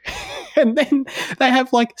two. And then they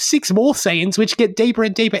have 6 more scenes which get deeper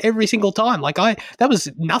and deeper every single time. That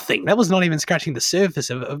was nothing. That was not even scratching the surface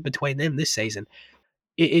of between them this season.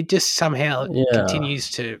 It just somehow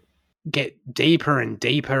continues to get deeper and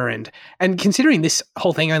deeper. And considering this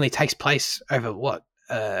whole thing only takes place over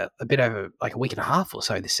a bit over a week and a half or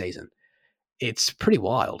so this season, it's pretty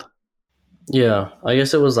wild. Yeah, I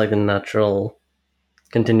guess it was a natural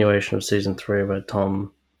continuation of season 3 where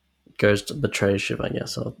Tom goes to betray Shiv, I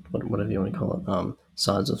guess, or whatever you want to call it,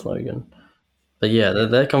 sides with Logan. But yeah,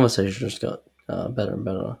 that conversation just got better and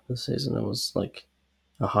better this season. It was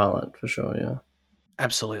a highlight for sure, yeah.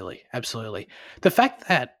 Absolutely, absolutely. The fact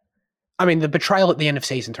that, the betrayal at the end of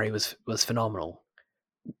season 3 was phenomenal.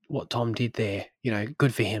 What Tom did there,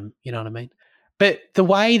 good for him, you know what I mean? But the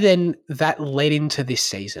way then that led into this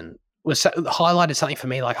season highlighted something for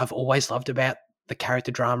me I've always loved about the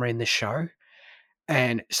character drama in this show.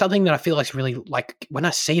 And something that I feel is really, when I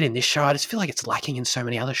see it in this show, I just feel like it's lacking in so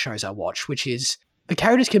many other shows I watch, which is the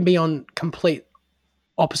characters can be on complete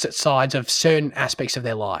opposite sides of certain aspects of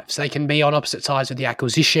their lives. They can be on opposite sides of the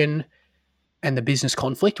acquisition and the business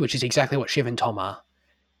conflict, which is exactly what Shiv and Tom are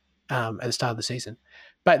at the start of the season.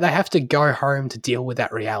 But they have to go home to deal with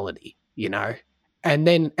that reality, and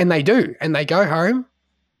they do, and they go home,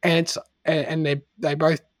 and they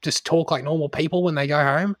both just talk like normal people when they go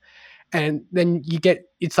home. And then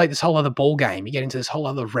it's like this whole other ball game. You get into this whole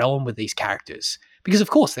other realm with these characters because, of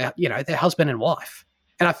course, they're husband and wife.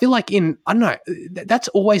 And I feel like that's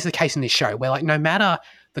always the case in this show where no matter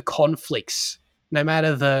the conflicts, no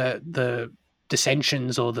matter the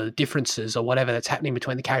dissensions or the differences or whatever that's happening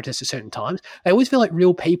between the characters at certain times, they always feel like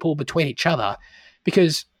real people between each other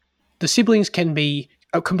because the siblings can be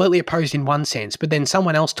completely opposed in one sense, but then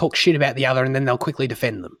someone else talks shit about the other and then they'll quickly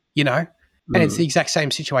defend them, And it's the exact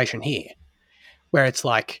same situation here where it's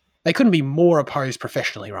they couldn't be more opposed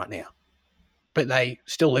professionally right now, but they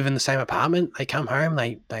still live in the same apartment. They come home,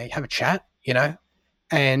 they have a chat,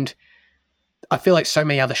 and I feel like so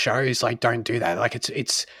many other shows don't do that.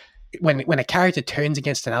 It's when a character turns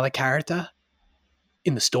against another character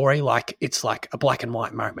in the story, it's a black and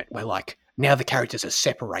white moment where now the characters are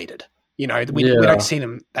separated. We don't see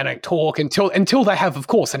them. They don't talk until they have, of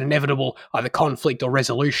course, an inevitable either conflict or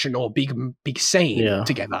resolution or big scene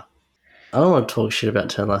together. I don't want to talk shit about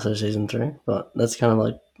Ted Lasso season 3, but that's kind of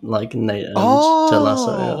like Nate and Ted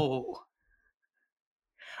Lasso.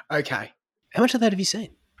 Yeah. Okay, how much of that have you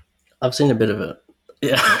seen? I've seen a bit of it.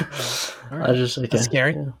 Yeah, right. That's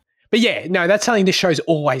scary. Yeah. But yeah, no, that's something this show's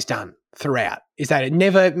always done throughout. Is that it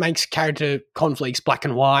never makes character conflicts black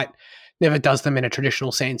and white. Never does them in a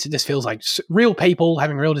traditional sense. It just feels like real people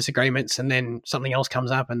having real disagreements, and then something else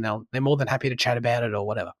comes up, and they're more than happy to chat about it or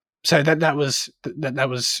whatever. So that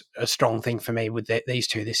was a strong thing for me with these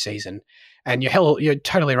two this season. And you're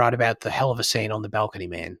totally right about the hell of a scene on the balcony,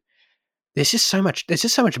 man. There's just so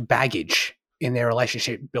much baggage in their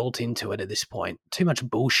relationship built into it at this point. Too much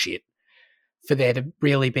bullshit for there to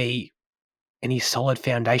really be any solid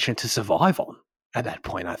foundation to survive on at that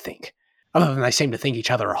point, I think. Other than they seem to think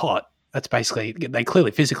each other are hot. That's basically, they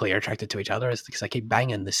clearly physically are attracted to each other because they keep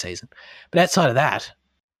banging this season. But outside of that,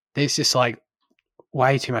 there's just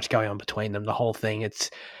way too much going on between them. The whole thing,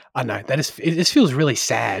 I don't know, it just feels really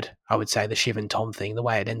sad, I would say, the Shiv and Tom thing, the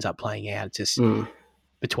way it ends up playing out. It's just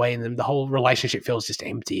between them, the whole relationship feels just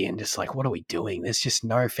empty and just what are we doing? There's just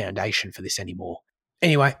no foundation for this anymore.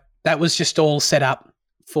 Anyway, that was just all set up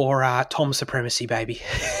for Tom supremacy, baby.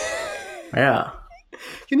 Yeah.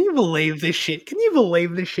 Can you believe this shit? Can you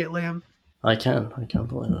believe this shit, Liam? I can't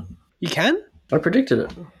believe it. You can? I predicted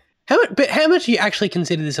it. How much do you actually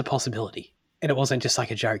consider this a possibility? And it wasn't just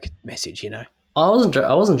like a joke message, you know? I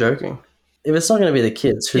wasn't joking. If it's not going to be the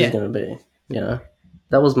kids, who's Yeah. going to be? You know,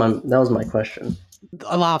 that was my question.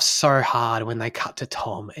 I laughed so hard when they cut to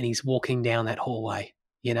Tom and he's walking down that hallway,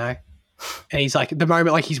 you know? And he's like, the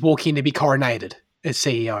moment like he's walking to be coronated as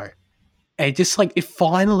CEO. And it just like, it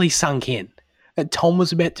finally sunk in that Tom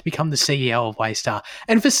was about to become the CEO of Waystar.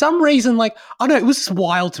 And for some reason, like, I don't know, it was just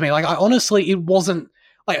wild to me. Like, I honestly, it wasn't,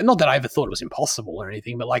 like, not that I ever thought it was impossible or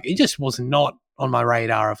anything, but like, it just was not on my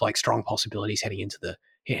radar of like strong possibilities heading into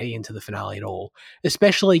the finale at all.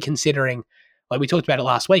 Especially considering, like, we talked about it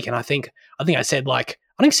last week, and I think I said, like,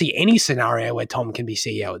 I don't see any scenario where Tom can be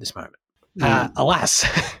CEO at this moment. Alas,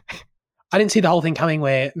 I didn't see the whole thing coming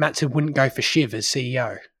where Matsson wouldn't go for Shiv as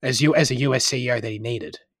CEO, as a US CEO that he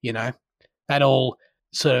needed, you know? That all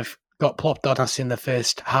sort of got plopped on us in the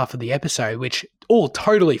first half of the episode, which all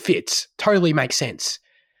totally fits, totally makes sense.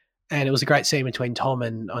 And it was a great scene between Tom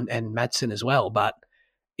and Matsson as well, but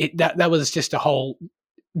that was just a whole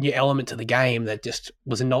new element to the game that just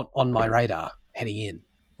was not on my radar heading in.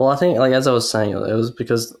 Well, I think, like, as I was saying, it was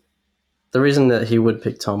because the reason that he would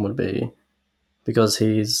pick Tom would be because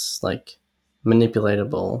he's, like,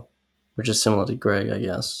 manipulatable, which is similar to Greg, I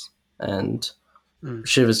guess. And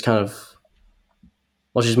Shiv is kind of,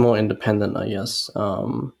 well, she's more independent, I guess.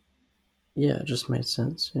 Yeah, it just made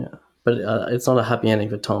sense, yeah. But it's not a happy ending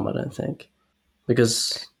for Tom, I don't think.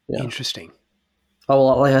 Because, yeah. Interesting. Oh,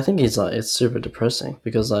 well, like, I think he's, like, it's super depressing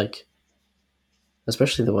because, like,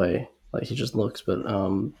 especially the way, like, he just looks, but,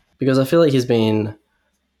 because I feel like he's been,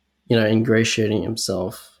 you know, ingratiating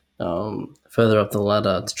himself further up the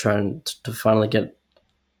ladder to try and to finally get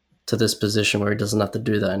to this position where he doesn't have to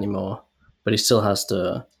do that anymore, but he still has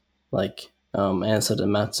to, like, answer to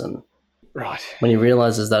Matsson. Right. When he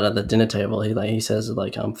realizes that at the dinner table, he says,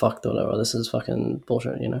 like, I'm fucked or whatever, this is fucking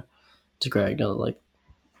bullshit, you know, to Greg, or, like,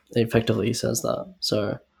 effectively he says that.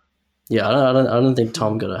 So yeah, I don't think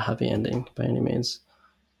Tom got a happy ending by any means.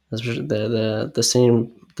 The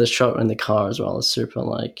scene, the shot in the car as well is super,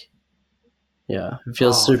 like, yeah, it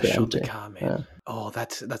feels super empty. The car, man. Yeah. Oh,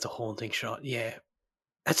 that's a haunting shot. Yeah,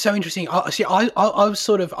 that's so interesting. I was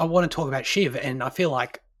sort of, I want to talk about Shiv, and I feel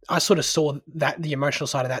like I sort of saw that the emotional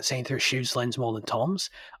side of that scene through Shiv's lens more than Tom's.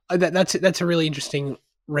 That's a really interesting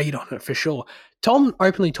read on it for sure. Tom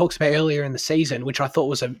openly talks about earlier in the season, which I thought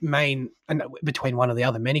was a main, and between one of the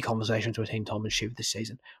other many conversations between Tom and Shiv this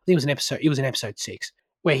season. I think it was in episode 6,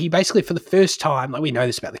 where he basically, for the first time, like, we know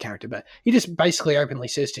this about the character, but he just basically openly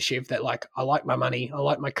says to Shiv that, like, I like my money, I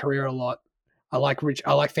like my career a lot, I like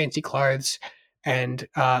fancy clothes, and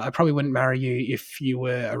I probably wouldn't marry you if you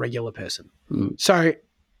were a regular person. So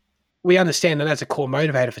we understand that that's a core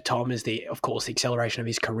motivator for Tom, is of course, the acceleration of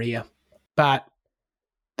his career. But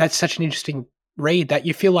that's such an interesting read that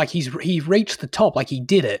you feel like he reached the top, like he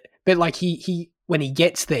did it, but like he when he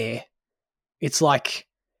gets there, it's like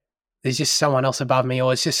there's just someone else above me,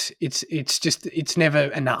 or it's never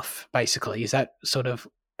enough. Basically, is that sort of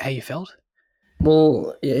how you felt?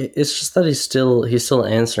 Well, it's just that he's still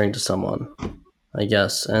answering to someone, I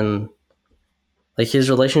guess, and like his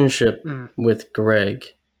relationship with Greg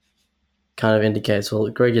kind of indicates, well,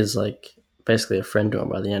 Greg is like basically a friend to him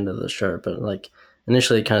by the end of the show, but like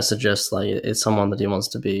initially it kind of suggests like it's someone that he wants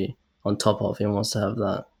to be on top of. He wants to have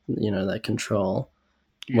that, you know, that control.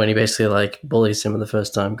 Yeah. When he basically like bullies him the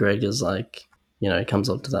first time, Greg is like, you know, he comes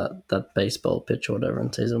up to that baseball pitch or whatever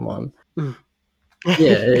in season 1. Yeah,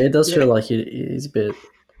 it does feel like he's a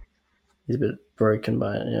bit broken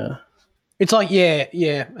by it. Yeah, it's like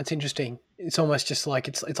yeah, that's interesting. It's almost just like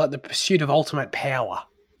it's like the pursuit of ultimate power.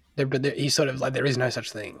 He's sort of like, there is no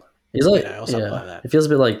such thing. He's like, you know, or something like that. It feels a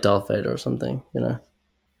bit like Darth Vader or something, you know,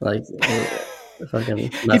 like fucking.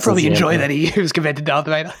 He'd probably enjoy that he was compared to Darth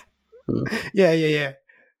Vader. Yeah.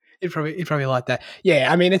 He'd probably like that.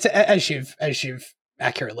 Yeah, I mean, it's as Shiv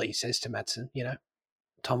accurately says to Matsson, you know,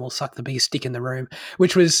 Tom will suck the biggest stick in the room,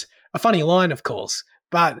 which was a funny line, of course.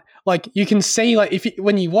 But like, you can see, like,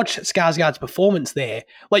 when you watch Skarsgård's performance there,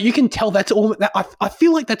 like, you can tell that's all. I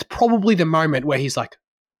feel like that's probably the moment where he's like,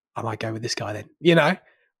 I might go with this guy then, you know.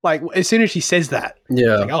 Like, as soon as she says that,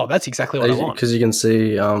 yeah, like, oh, that's exactly what I want. Because you can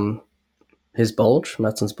see his bulge,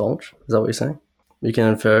 Matsson's bulge. Is that what you're saying? You can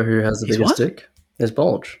infer who has the biggest stick. His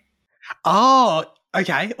bulge. Oh,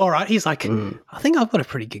 okay, all right. He's like, I think I've got a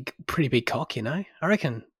pretty big cock, you know. I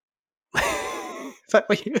reckon. Is that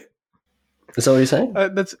what you're saying?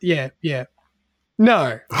 That's yeah.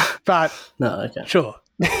 No, but no. Okay. Sure.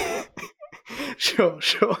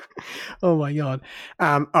 Sure. Oh my god.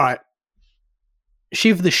 All right.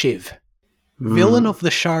 Shiv the Shiv, villain of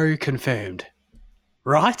the show confirmed.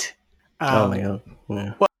 Right? Oh my god.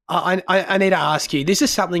 Yeah. Well, I need to ask you. This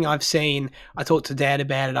is something I've seen. I talked to Dad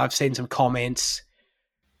about it. I've seen some comments.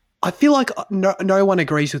 I feel like no one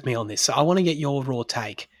agrees with me on this, so I want to get your raw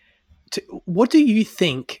take. What do you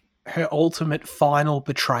think her ultimate final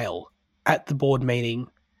betrayal at the board meeting,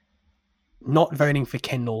 not voting for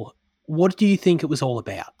Kendall, what do you think it was all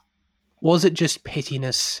about? Was it just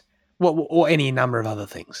pettiness, or any number of other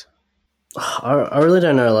things? I really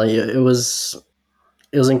don't know. Like it was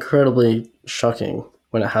incredibly shocking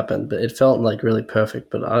when it happened, but it felt like really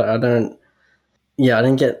perfect. But I didn't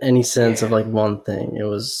get any sense of like one thing. It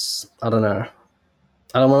was, I don't know.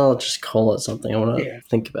 I don't want to just call it something. I want to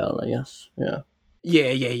think about it, I guess. Yeah.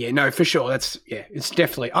 Yeah. No, for sure. It's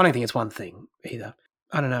definitely, I don't think it's one thing either.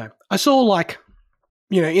 I don't know. I saw like,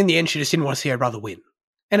 in the end, she just didn't want to see her brother win.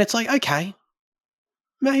 And it's like, okay,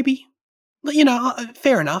 maybe.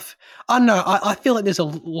 Fair enough. I don't know. I feel like there's a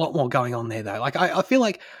lot more going on there, though. Like, I feel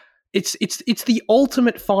like it's the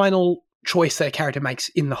ultimate final choice that a character makes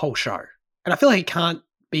in the whole show. And I feel like it can't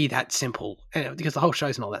be that simple, because the whole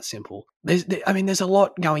show's not that simple. There's a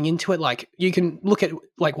lot going into it. Like, you can look at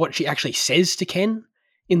like what she actually says to Ken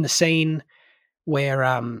in the scene where,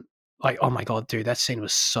 like, oh my God, dude, that scene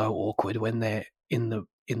was so awkward when they're in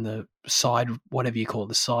the side, whatever you call it,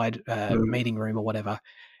 the side meeting room or whatever,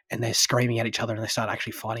 and they're screaming at each other and they start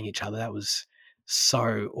actually fighting each other. That was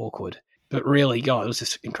so awkward. But really, God, it was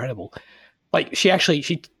just incredible. Like, she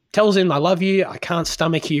tells him, I love you, I can't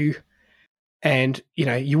stomach you, and,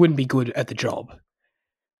 you wouldn't be good at the job.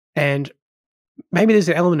 And maybe there's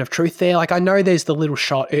an element of truth there. Like, I know there's the little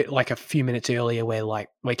shot, like a few minutes earlier,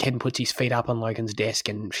 where Ken puts his feet up on Logan's desk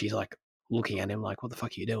and she's like looking at him like, what the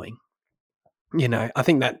fuck are you doing? I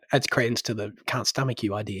think that adds credence to the can't stomach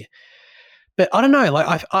you idea. But I don't know,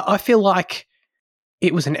 like, I feel like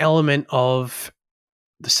it was an element of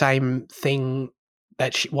the same thing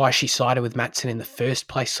that why she sided with Matsson in the first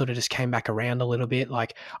place sort of just came back around a little bit.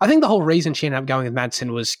 Like, I think the whole reason she ended up going with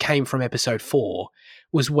Matsson came from episode 4,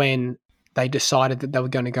 was when they decided that they were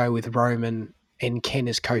going to go with Roman and Ken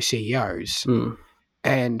as co-CEOs.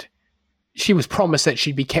 And she was promised that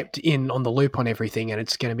she'd be kept in on the loop on everything, and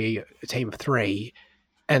it's going to be a team of 3.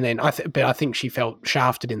 And then I think she felt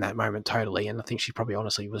shafted in that moment totally, and I think she probably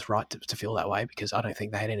honestly was right to feel that way, because I don't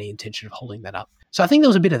think they had any intention of holding that up. So I think there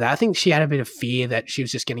was a bit of that. I think she had a bit of fear that she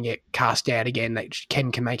was just going to get cast out again, that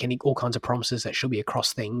Ken can make all kinds of promises that she'll be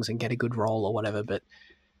across things and get a good role or whatever, but,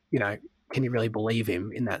 can you really believe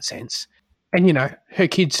him in that sense? And, her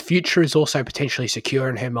kid's future is also potentially secure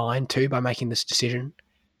in her mind too by making this decision.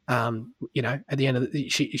 At the end of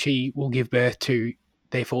she will give birth to,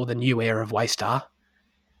 therefore, the new heir of Waystar.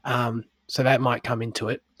 So that might come into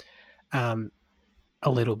it a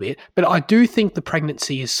little bit. But I do think the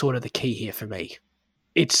pregnancy is sort of the key here for me.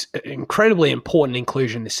 It's an incredibly important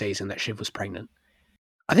inclusion this season that Shiv was pregnant.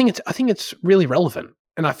 I think it's really relevant,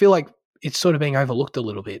 and I feel like it's sort of being overlooked a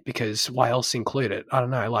little bit, because why else include it? I don't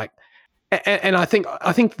know, like, and I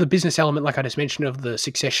think the business element, like I just mentioned, of the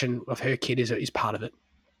succession of her kid is part of it.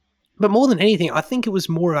 But more than anything, I think it was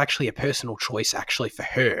more of actually a personal choice actually for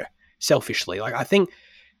her, selfishly. Like, I think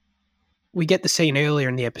we get the scene earlier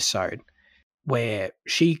in the episode where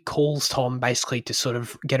she calls Tom basically to sort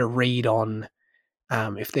of get a read on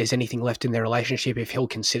if there's anything left in their relationship, if he'll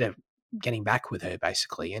consider getting back with her,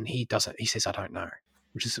 basically. And he doesn't. He says, "I don't know,"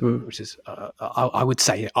 which is I would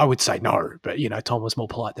say no, but Tom was more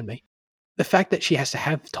polite than me. The fact that she has to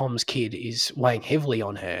have Tom's kid is weighing heavily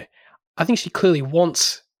on her. I think she clearly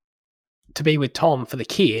wants to be with Tom for the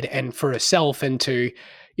kid and for herself, and to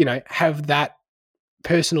have that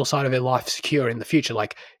personal side of her life secure in the future.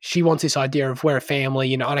 Like, she wants this idea of we're a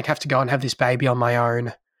family, I don't have to go and have this baby on my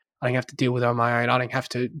own. I don't have to deal with it on my own. I don't have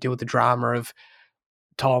to deal with the drama of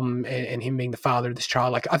Tom and him being the father of this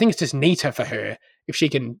child. Like, I think it's just neater for her if she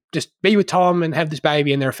can just be with Tom and have this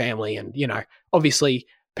baby and they're a family. And, obviously,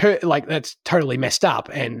 that's totally messed up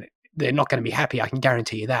and they're not going to be happy. I can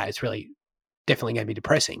guarantee you that. It's really definitely going to be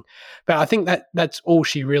depressing. But I think that's all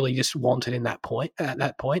she really just wanted at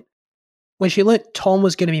that point. When she learnt Tom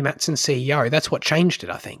was going to be Matsson's CEO, that's what changed it,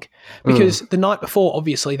 I think. Because the night before,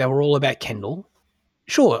 obviously, they were all about Kendall.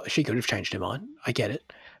 Sure, she could have changed her mind. I get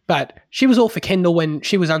it. But she was all for Kendall when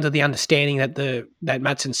she was under the understanding that that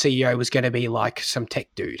Matsson's CEO was going to be like some tech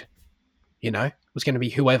dude. Was going to be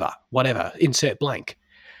whoever, whatever, insert blank.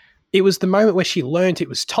 It was the moment where she learnt it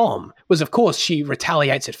was Tom, was, of course, she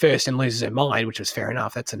retaliates at first and loses her mind, which was fair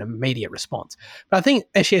enough. That's an immediate response. But I think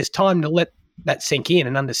as she has time to let that sink in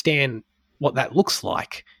and understand what that looks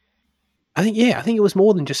like, I think it was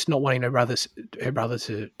more than just not wanting her brother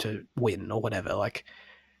to win or whatever. Like,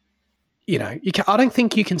 I don't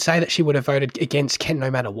think you can say that she would have voted against Ken no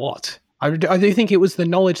matter what. I do think it was the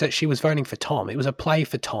knowledge that she was voting for Tom. It was a play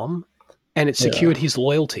for Tom, and it secured his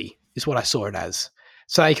loyalty, is what I saw it as.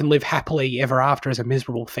 So they can live happily ever after as a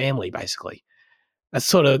miserable family, basically. That's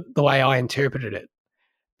sort of the way I interpreted it,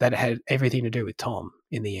 that it had everything to do with Tom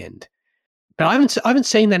in the end. But I haven't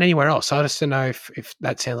seen that anywhere else. So I just don't know if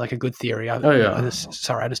that sounds like a good theory. I just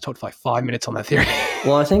talked for like 5 minutes on that theory.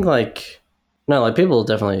 Well, I think people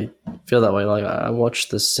definitely feel that way. Like I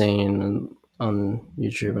watched this scene on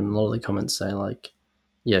YouTube, and a lot of the comments say like,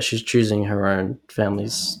 yeah, she's choosing her own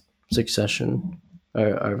family's succession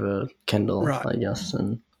over Kendall, Right. I guess,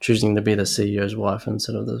 and choosing to be the CEO's wife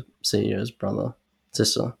instead of the CEO's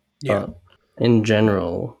sister. Yeah. But in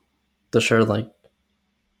general, the show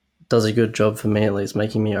does a good job for me, at least,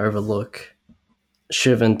 making me overlook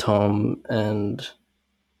Shiv and Tom and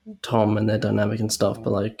their dynamic and stuff.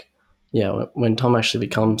 But when Tom actually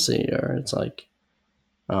becomes CEO, it's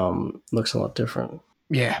looks a lot different.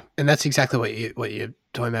 Yeah, and that's exactly what you're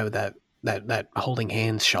talking about with that holding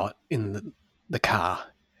hands shot in the car.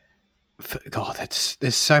 God,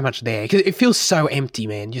 there's so much there, because it feels so empty,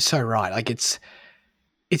 man. You're so right. Like it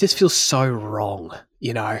just feels so wrong,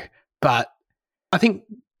 But I think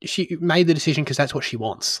she made the decision because that's what she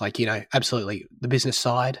wants. Absolutely, the business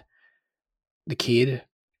side, the kid.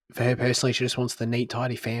 For her personally, she just wants the neat,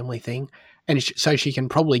 tidy family thing, and so she can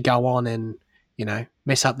probably go on and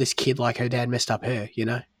mess up this kid like her dad messed up her.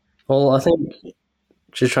 Well, I think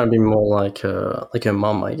she's trying to be more like her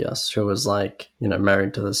mum, I guess, who was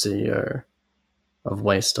married to the CEO of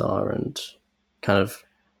Waystar and kind of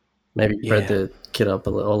maybe bred the kid up a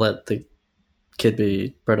little, or let the kid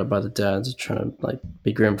be bred up by the dads, trying to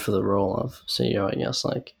be groomed for the role of CEO, I guess,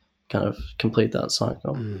 kind of complete that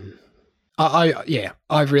cycle.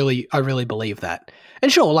 I really believe that.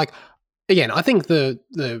 And sure, again, I think the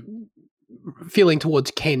feeling towards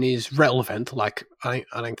Ken is relevant. I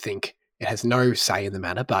don't think it has no say in the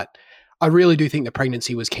matter, but I really do think the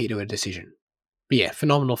pregnancy was key to a decision. But yeah,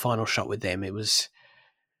 phenomenal final shot with them. It was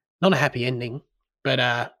not a happy ending,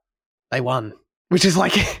 but they won, which is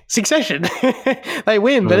like Succession. They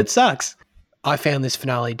win, but it sucks. I found this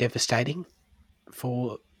finale devastating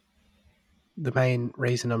for the main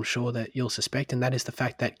reason I'm sure that you'll suspect, and that is the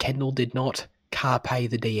fact that Kendall did not carpe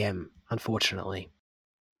the DM, unfortunately.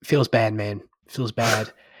 Feels bad, man. Feels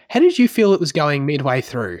bad. How did you feel it was going midway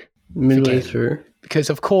through? Midway through? Because,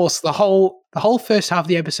 of course, the whole first half of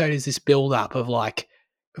the episode is this build-up of,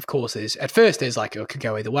 of course, at first it could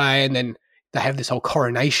go either way, and then they have this whole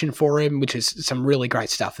coronation for him, which is some really great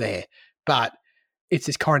stuff there. But it's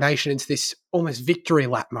this coronation, it's this almost victory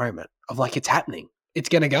lap moment of, it's happening. It's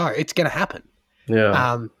going to go. It's going to happen.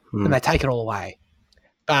 Yeah. And they take it all away.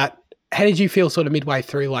 But how did you feel sort of midway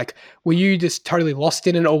through? Were you just totally lost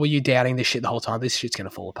in it, or were you doubting this shit the whole time? This shit's going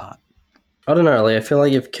to fall apart. I don't know. I feel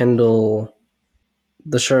like if Kendall,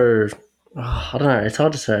 the show, I don't know. It's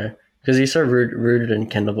hard to say because he's so rooted in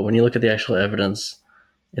Kendall, but when you look at the actual evidence,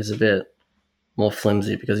 it's a bit more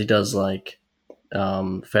flimsy because he does fail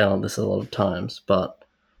at this a lot of times. But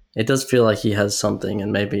it does feel like he has something,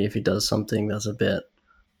 and maybe if he does something that's a bit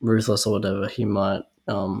ruthless or whatever, he might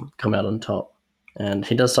come out on top. And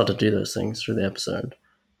he does start to do those things through the episode,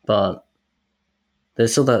 but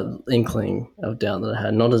there's still that inkling of doubt that I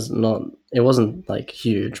had. It wasn't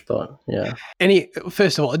huge, but yeah.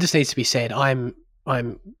 First of all, it just needs to be said, I'm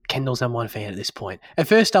Kendall's number one fan at this point. At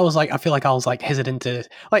first, I feel like I was hesitant to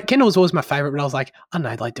Kendall was always my favorite, but I was I don't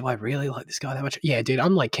know, do I really like this guy that much? Yeah, dude,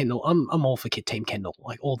 I'm Kendall. I'm all for Team Kendall,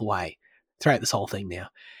 all the way throughout this whole thing now.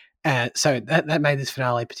 So that made this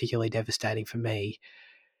finale particularly devastating for me.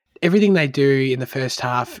 Everything they do in the first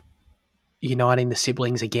half, uniting the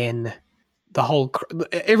siblings again, the whole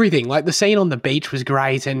everything, the scene on the beach was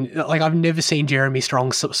great, and I've never seen Jeremy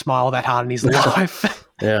Strong smile that hard in his life.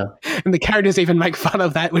 Yeah, and the characters even make fun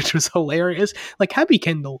of that, which was hilarious. Happy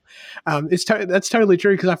Kendall, that's totally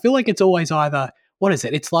true, because I feel like it's always either, what is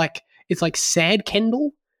it? It's like sad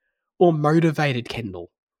Kendall or motivated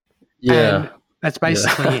Kendall. Yeah. And that's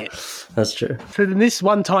basically it. That's true. So then this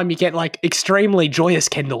one time you get extremely joyous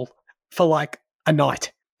Kendall for a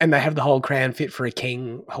night, and they have the whole crown fit for a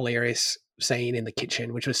king, hilarious scene in the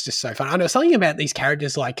kitchen, which was just so fun. I know something about these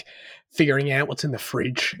characters figuring out what's in the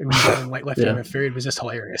fridge and getting leftover food was just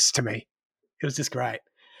hilarious to me. It was just great.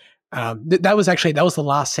 That was the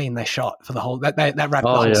last scene they shot for the whole that wrapped the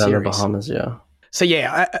whole series. In the Bahamas, yeah. So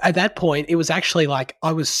yeah, at that point, it was actually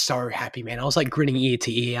I was so happy, man. I was grinning ear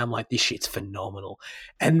to ear. I'm this shit's phenomenal.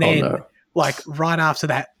 And then right after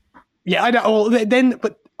that, yeah, I know. Well, then,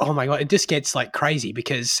 but oh my God, it just gets crazy,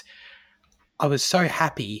 because I was so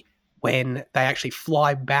happy when they actually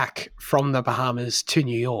fly back from the Bahamas to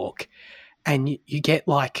New York, and you get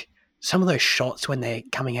some of those shots when they're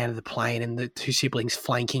coming out of the plane and the two siblings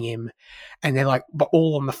flanking him, and they're like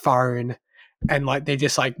all on the phone, and like they're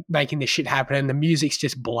just like making this shit happen, and the music's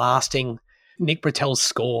just blasting. Nick Britell's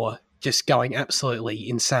score just going absolutely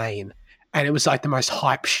insane, and it was like the most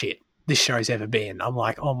hype shit this show's ever been. I'm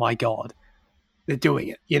like, oh my god, they're doing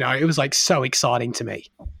it. You know, it was like so exciting to me.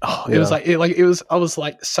 Oh, it was like it was. I was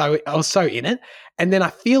so in it, and then I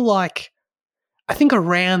think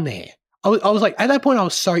around there. I was like, at that point, I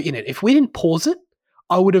was so in it. If we didn't pause it,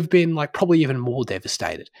 I would have been like probably even more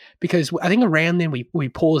devastated, because I think around then we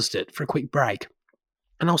paused it for a quick break,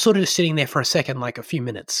 and I was sort of just sitting there for a second, like a few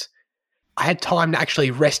minutes. I had time to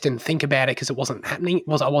actually rest and think about it because it wasn't happening.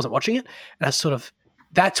 I wasn't watching it, and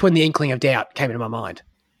that's when the inkling of doubt came into my mind.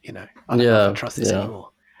 You know, I don't know if I trust this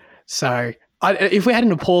anymore. So if we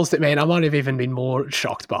hadn't paused it, man, I might have even been more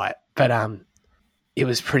shocked by it. But it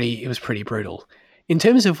was pretty brutal. In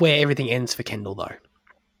terms of where everything ends for Kendall, though,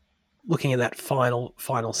 looking at that final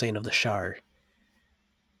scene of the show,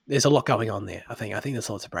 there's a lot going on there. I think there's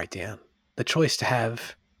a lot to break down. The choice to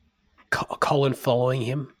have Colin following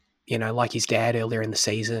him, you know, like his dad earlier in the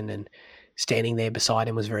season, and standing there beside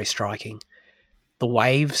him was very striking. The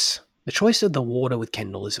waves, the choice of the water with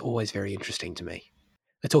Kendall is always very interesting to me.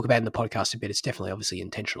 I talk about it in the podcast a bit. It's definitely obviously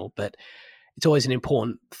intentional, but it's always an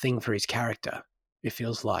important thing for his character. It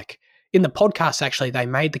feels like. In the podcast, actually, they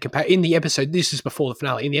made the in the episode. This is before the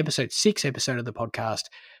finale. In the episode 6 episode of the podcast,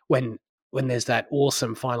 when there's that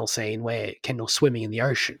awesome final scene where Kendall's swimming in the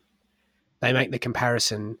ocean, they make the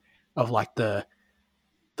comparison of like the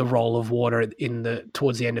role of water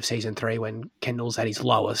towards the end of season 3 when Kendall's at his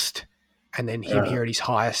lowest, and then him here at his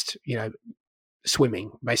highest. You know,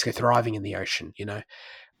 swimming, basically thriving in the ocean. You know,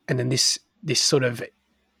 and then this sort of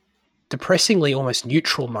depressingly almost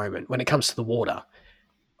neutral moment when it comes to the water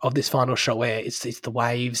of this final shot where it's the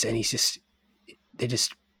waves and they're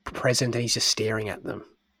just present and he's just staring at them.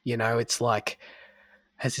 You know, it's like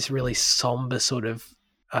has this really somber sort of,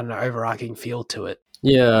 I don't know, overarching feel to it.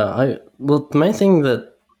 Yeah, the main thing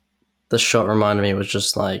that the shot reminded me was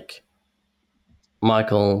just like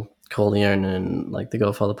Michael Corleone and like The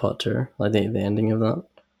Godfather Part 2, like the ending of that.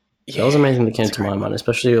 Yeah, that was amazing that came to my mind,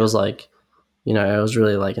 especially it was like, you know, it was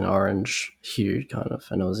really like an orange hue kind of,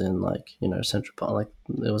 and it was in like, you know, Central Park, like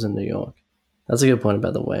it was in New York. That's a good point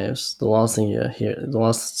about the waves. The last thing you hear, the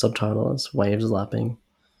last subtitle is waves lapping.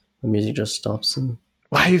 The music just stops and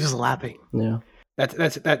waves lapping. Yeah,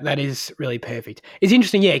 that is really perfect. It's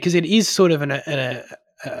interesting, yeah, because it is sort of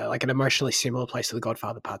like an emotionally similar place to The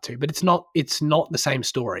Godfather Part 2, but it's not the same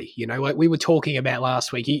story. You know, like we were talking about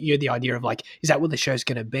last week, you had the idea of like, is that what the show's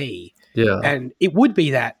going to be? Yeah. And it would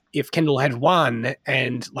be that if Kendall had won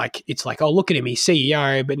and like, it's like, oh, look at him, he's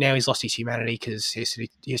CEO, but now he's lost his humanity because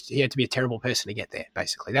he had to be a terrible person to get there,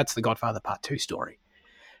 basically. That's The Godfather Part 2 story.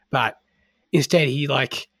 But instead he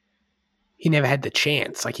never had the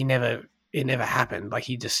chance. Like it never happened. Like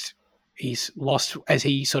he's lost, as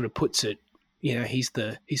he sort of puts it. You know, he's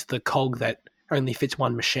the cog that only fits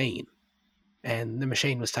one machine, and the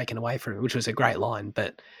machine was taken away from him, which was a great line.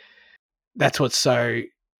 But that's what's so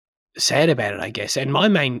sad about it, I guess. And my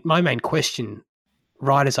main question,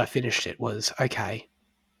 right as I finished it, was, okay,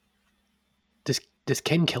 does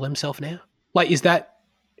Ken kill himself now? Like, is that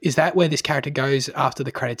where this character goes after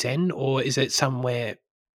the credits end, or is it somewhere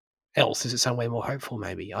else? Is it somewhere more hopeful?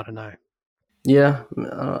 Maybe, I don't know. Yeah,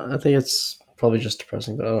 I think it's probably just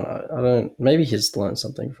depressing, but I don't. Maybe he's learned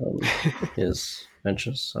something from his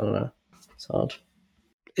ventures. I don't know. It's hard.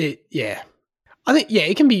 I think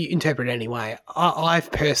it can be interpreted anyway.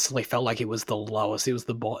 I've personally felt like it was the lowest. It was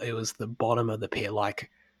the bottom of the pit.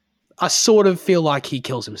 Like I sort of feel like he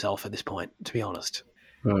kills himself at this point, to be honest.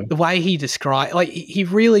 Right. The way he describes, like he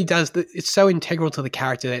really does. It's so integral to the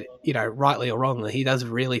character that, you know, rightly or wrongly, he does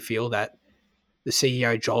really feel that the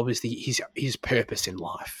CEO job is his purpose in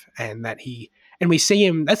life, and we see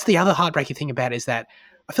him. That's the other heartbreaking thing about it, is that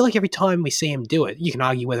I feel like every time we see him do it, you can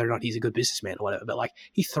argue whether or not he's a good businessman or whatever, but like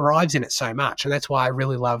he thrives in it so much, and that's why I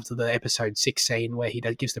really loved the episode 6 scene where he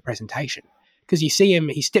gives the presentation, because you see him,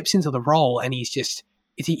 he steps into the role and he's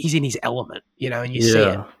in his element, you know, and you see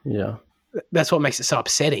it. Yeah, that's what makes it so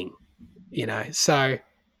upsetting, you know. So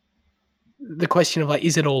the question of like,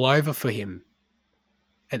 is it all over for him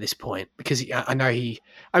at this point? Because I know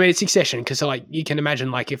it's Succession, because like you can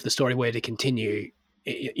imagine, like if the story were to continue,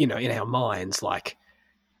 you know, in our minds, like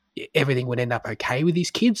everything would end up okay with his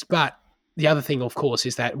kids. But the other thing, of course,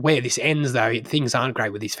 is that where this ends, though, things aren't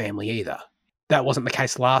great with his family either. That wasn't the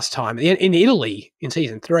case last time. In Italy, in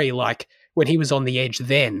season 3, like when he was on the edge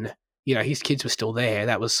then, you know, his kids were still there.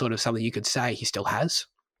 That was sort of something you could say he still has.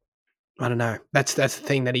 I don't know. That's the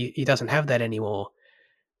thing, that he doesn't have that anymore.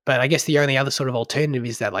 But I guess the only other sort of alternative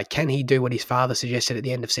is that, like, can he do what his father suggested at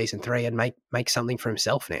the end of season 3 and make something for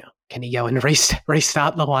himself now? Can he go and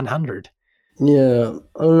restart the 100? Yeah,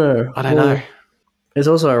 I don't know. I don't know. It's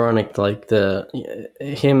also ironic, like the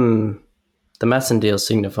Matson deal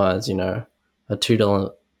signifies, you know, a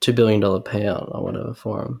 $2 billion payout or whatever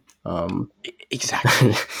for him.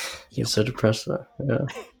 Exactly. He's so depressed though. Yeah.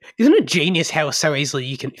 Isn't it genius how so easily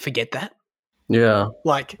you can forget that? Yeah.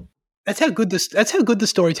 Like, that's how good the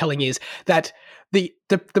storytelling is. That the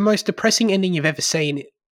most depressing ending you've ever seen,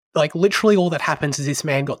 like, literally all that happens is this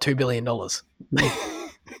man got $2 billion.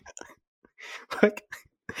 Like,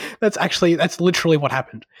 that's literally what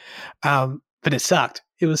happened. But it sucked.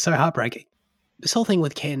 It was so heartbreaking. This whole thing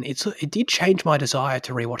with Ken, it did change my desire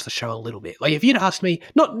to rewatch the show a little bit. Like, if you'd asked me,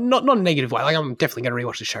 not in a negative way, like, I'm definitely going to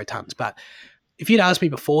rewatch the show tons, but if you'd asked me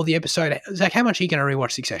before the episode, Zach, how much are you going to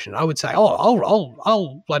rewatch Succession? I would say,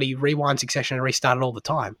 I'll bloody rewind Succession and restart it all the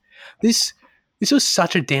time. This was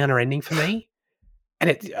such a downer ending for me, and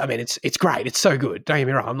it's great. It's so good. Don't get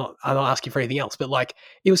me wrong. I'm not asking for anything else, but, like,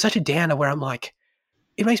 it was such a downer where I'm like,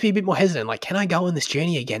 it makes me a bit more hesitant. Like, can I go on this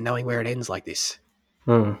journey again, knowing where it ends like this?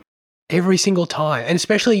 Every single time, and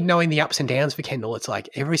especially knowing the ups and downs for Kendall, it's like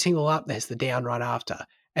every single up, there's the down right after,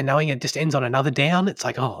 and knowing it just ends on another down, it's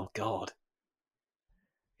like, oh God.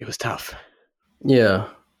 It was tough. Yeah.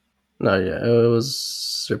 No, yeah, it was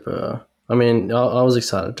super. I mean, I was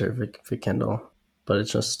excited too for Kendall, but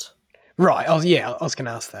it's just right. I was going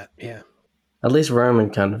to ask that. Yeah. At least Roman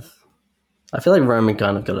I feel like Roman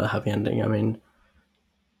kind of got a happy ending. I mean,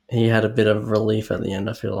 he had a bit of relief at the end.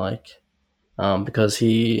 I feel like, because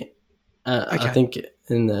he, I think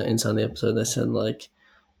inside the episode they said, like,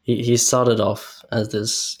 he started off as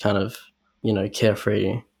this kind of, you know,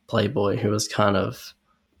 carefree playboy who was kind of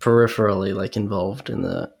peripherally, like, involved in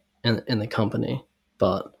the company,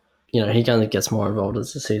 but, you know, he kind of gets more involved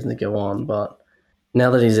as the seasons go on. But now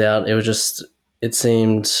that he's out, it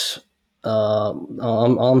seemed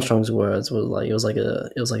Armstrong's words was like it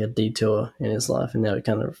was like a detour in his life, and now he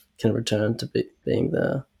kind of can return to being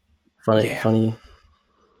the funny,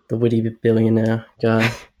 the witty billionaire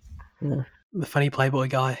guy. Yeah. The funny playboy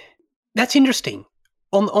guy. That's interesting.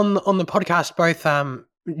 On the podcast, both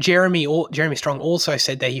Jeremy Strong also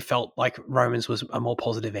said that he felt like Roman's was a more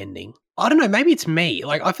positive ending. I don't know, maybe it's me.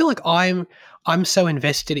 Like, I feel like I'm so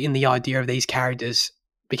invested in the idea of these characters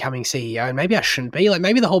becoming CEO, and maybe I shouldn't be. Like,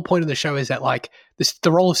 maybe the whole point of the show is that, like,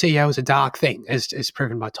 the role of CEO is a dark thing, as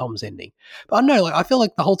proven by Tom's ending. But I don't know, like, I feel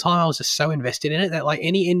like the whole time I was just so invested in it that, like,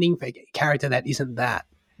 any ending for a character that isn't that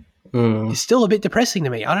is still a bit depressing to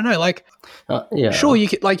me. I don't know, like, yeah. Sure, you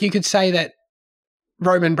could say that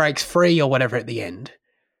Roman breaks free or whatever at the end.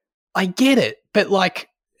 I get it, but, like,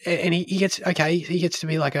 and he gets to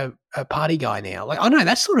be like a party guy now. Like, I don't know,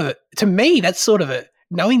 that's sort of to me, that's sort of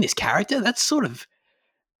knowing this character, that's sort of,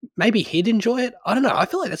 maybe he'd enjoy it. I don't know. I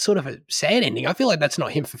feel like that's sort of a sad ending. I feel like that's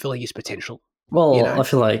not him fulfilling his potential. Well, you know? I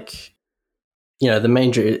feel like, you know, the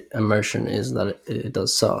major emotion is that it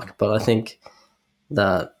does suck, but I think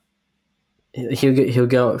that he'll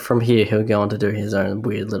go from here. He'll go on to do his own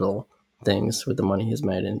weird little things with the money he's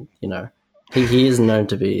made, and, you know, he is known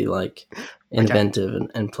to be, like, inventive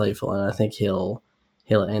and playful, and I think he'll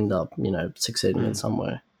end up, you know, succeeding in some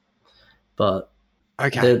way. But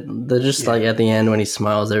they're just like, at the end when he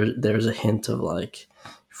smiles, there's a hint of, like,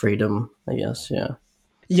 freedom, I guess.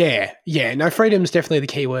 Yeah. No, freedom's definitely the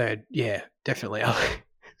key word. Yeah, definitely.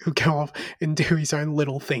 He'll go off and do his own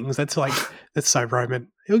little things. That's so Roman.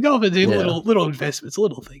 He'll go off and do little investments,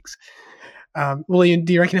 little things. Do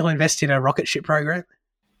you reckon he'll invest in a rocket ship program?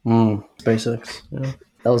 SpaceX. Yeah,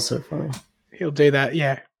 that was so funny. He'll do that.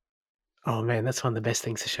 Yeah. Oh man, that's one of the best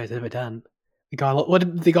things the show's ever done. The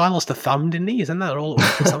guy lost a thumb, didn't he? Isn't that all?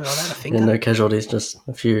 Something like that. I think. No casualties, just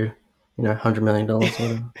a few, you know, $100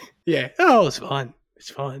 million. Yeah. Oh, it's fine. It's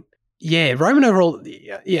fine. Yeah, Roman overall.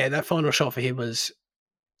 Yeah, that final shot for him was.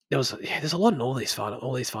 There's a lot in all these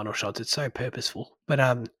final shots. It's so purposeful.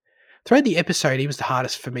 But throughout the episode, he was the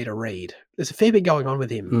hardest for me to read. There's a fair bit going on with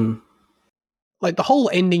him. Like, the whole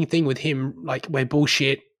ending thing with him, like, we're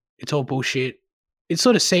bullshit. It's all bullshit. It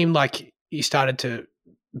sort of seemed like he started to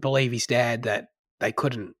believe his dad that they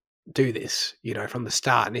couldn't do this, you know, from the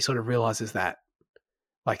start, and he sort of realizes that,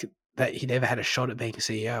 like, that he never had a shot at being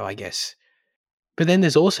CEO, I guess. But then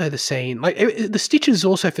there's also the scene, like, the stitches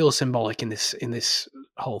also feel symbolic in this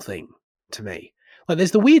whole thing to me. Like,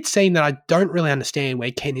 there's the weird scene that I don't really understand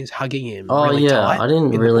where Ken is hugging him. Oh, really tight I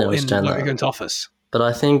didn't really understand in Logan's office. But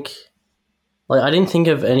I think, like, I didn't think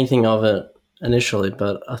of anything of it initially,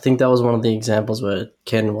 but I think that was one of the examples where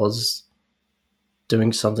Ken was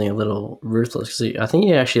doing something a little ruthless. Because I think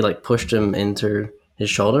he actually, like, pushed him into his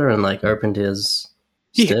shoulder and like opened his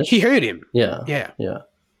stitch. He hurt him. Yeah. Yeah. Yeah.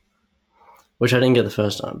 Which I didn't get the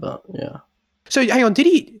first time, but yeah. So hang on, did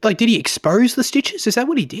he expose the stitches? Is that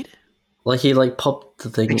what he did? Like he like popped the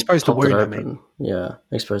thing, Exposed the popped it wound, I open. mean. Yeah,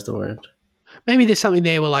 exposed the wound. Maybe there's something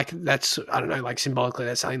there where like that's, I don't know, like symbolically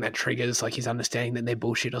that's something that triggers like his understanding that they're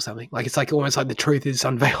bullshit or something. Like it's like almost like the truth is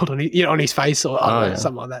unveiled on his, on his face or I don't know,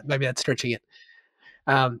 something like that. Maybe that's stretching it.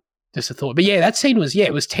 Just a thought. But yeah, that scene was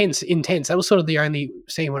it was intense. That was sort of the only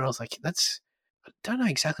scene where I was like, I don't know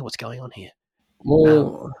exactly what's going on here.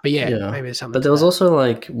 Well, but yeah, maybe there's something. But there was also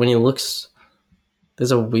like when he looks,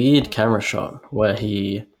 there's a weird camera shot where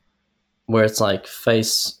it's like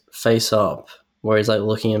face up, where he's like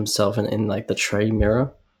looking himself in like the tray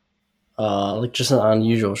mirror. Like just an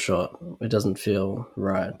unusual shot. It doesn't feel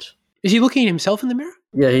right. Is he looking at himself in the mirror?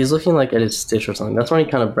 Yeah, he's looking like at his stitch or something. That's when he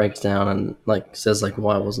kind of breaks down and like says like,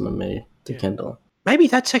 "Why wasn't it me?" to Kendall. Maybe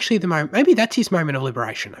that's actually the moment. Maybe that's his moment of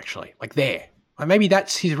liberation. Actually, like there. Like maybe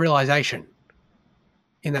that's his realization.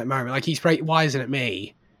 In that moment, like why isn't it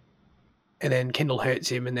me? And then Kendall hurts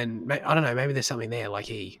him, and then I don't know. Maybe there's something there.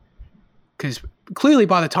 Like because clearly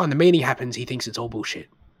by the time the meeting happens, he thinks it's all bullshit,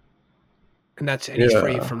 and he's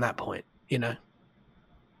free from that point.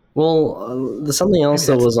 Well, there's something else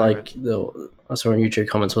that was like I saw in YouTube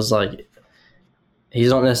comments was like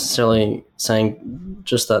he's not necessarily saying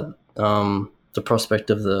just that the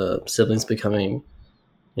prospect of the siblings becoming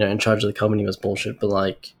in charge of the company was bullshit, but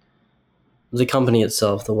like the company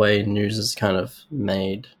itself, the way news is kind of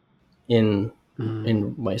made in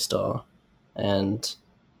Waystar, and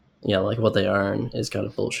like what they own is kind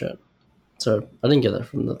of bullshit. So I didn't get that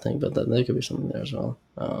from the thing, but there could be something there as well.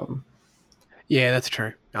 Yeah, that's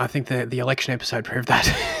true. I think the election episode proved that.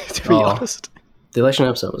 To be honest, the election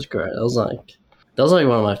episode was great. That was like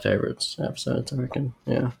one of my favorites episodes, I reckon.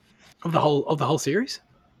 Yeah, of the whole series.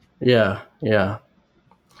 Yeah.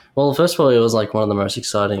 Well, first of all, it was like one of the most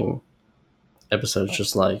exciting episodes,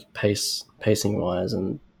 just like pacing wise,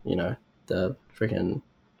 and the freaking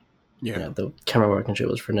the camera work and shit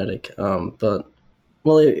was frenetic. But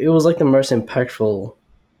it was like the most impactful,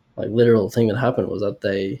 like literal thing that happened was that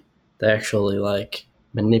they actually like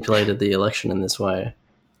manipulated the election in this way.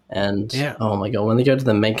 And oh my god, when they go to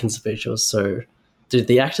the Mencken speech, it was so, dude,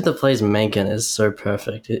 the actor that plays Mencken is so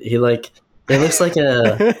perfect. He looks like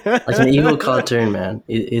an evil cartoon, man.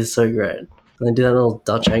 He's so great. And they do that little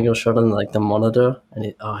Dutch angle shot on like the monitor,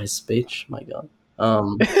 and his speech, my god.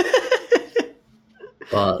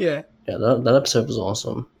 But that episode was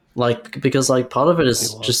awesome. Like because like part of it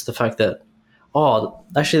is just the fact that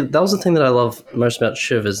actually that was the thing that I love most about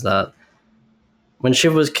Shiv is that when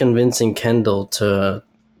Shiv was convincing Kendall to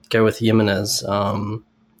go with Jimenez,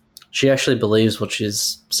 she actually believes what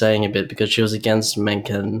she's saying a bit because she was against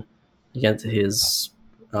Mencken, against his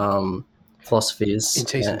philosophies in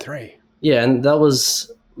season 3. Yeah, and that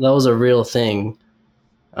was a real thing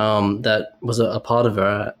that was a part of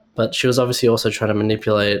her. But she was obviously also trying to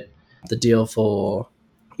manipulate the deal for,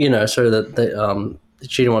 so that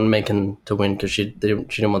she didn't want Mencken to win because she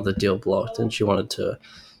didn't want the deal blocked, and she wanted to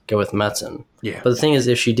go with Matsson. Yeah. But the thing is,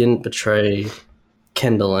 if she didn't betray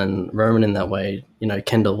Kendall and Roman in that way,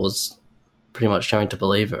 Kendall was pretty much going to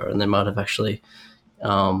believe her, and they might have actually,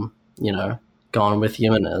 gone with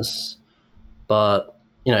Jimenez. But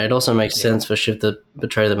it also makes sense for Shiv to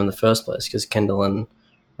betray them in the first place because Kendall and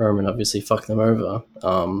Roman obviously fucked them over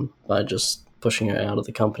by just pushing her out of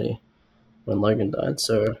the company when Logan died.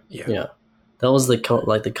 So that was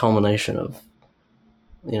the culmination of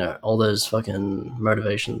all those fucking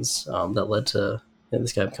motivations that led to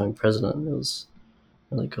this guy becoming president. It was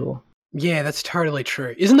really cool. Yeah, that's totally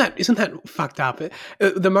true. Isn't that fucked up?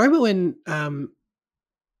 The moment when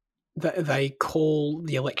they call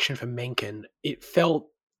the election for Mencken, it felt,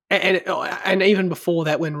 and even before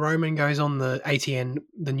that, when Roman goes on the ATN,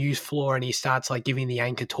 the news floor, and he starts like giving the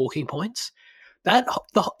anchor talking points,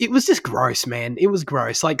 it was just gross, man. It was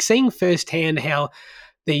gross. Like seeing firsthand how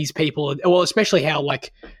these people, especially how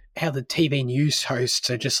the TV news hosts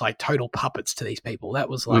are just like total puppets to these people. That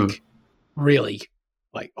was like really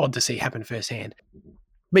like odd to see happen firsthand.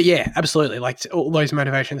 But yeah, absolutely. Like all those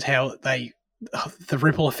motivations, how the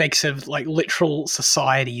ripple effects of like literal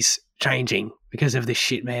societies changing because of this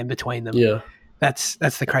shit, man, between them. Yeah. That's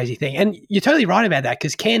the crazy thing. And you're totally right about that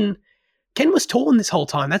because Ken was torn this whole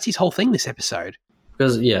time. That's his whole thing this episode.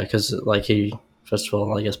 Because like he, first of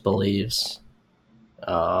all, I guess believes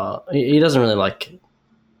he doesn't really like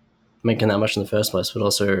Mencken that much in the first place, but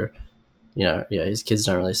also, his kids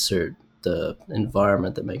don't really suit the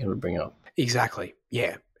environment that Mencken would bring up. Exactly.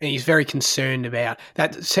 Yeah. And he's very concerned about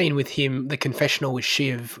that scene with him. The confessional with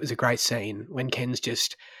Shiv was a great scene when Ken's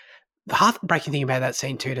just the heartbreaking thing about that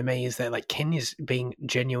scene too to me is that like Ken is being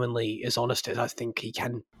genuinely as honest as I think he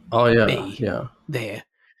can Oh yeah, be yeah. there,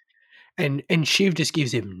 and Shiv just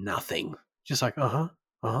gives him nothing, just like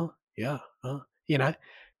yeah, you know.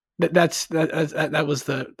 That was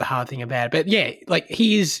the hard thing about it. But yeah, like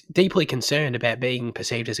he is deeply concerned about being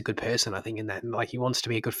perceived as a good person, I think, in that. And like he wants to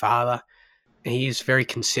be a good father. And he is very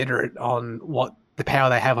considerate on what the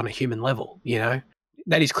power they have on a human level, you know?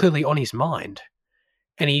 That is clearly on his mind.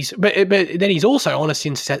 And but then he's also honest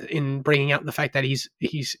in bringing up the fact that he's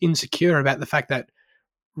insecure about the fact that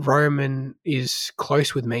Roman is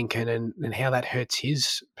close with Mencken and how that hurts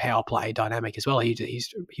his power play dynamic as well. He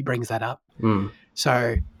brings that up.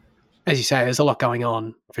 So, as you say, there's a lot going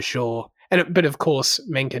on for sure. But of course,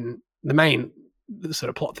 Mencken, the main sort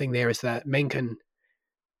of plot thing there is that Mencken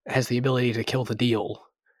has the ability to kill the deal,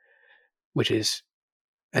 which is,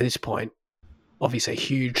 at this point, obviously a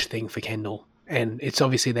huge thing for Kendall. And it's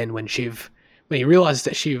obviously then when he realizes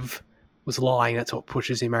that Shiv was lying, that's what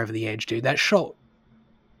pushes him over the edge, dude. That shot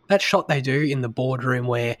they do in the boardroom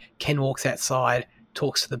where Ken walks outside,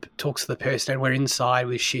 talks to the person, and we're inside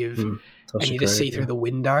with Shiv, and you just see through the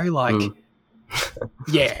window, like,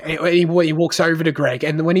 yeah. He walks over to Greg,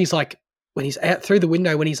 and when he's out through the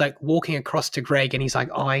window, when he's like walking across to Greg, and he's like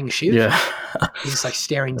eyeing Shiv, he's like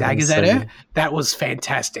staring daggers at her. That was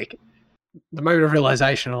fantastic. The moment of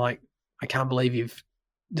realization, I'm like, I can't believe you've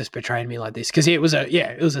just betrayed me like this, because it was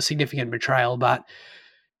a significant betrayal, but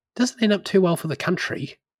it doesn't end up too well for the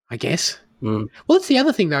country, I guess. Well, that's the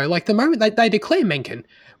other thing though. Like the moment they declare Mencken,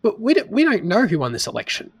 but we don't know who won this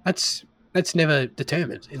election. That's never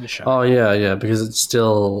determined in the show. Oh yeah, because it's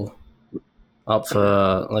still up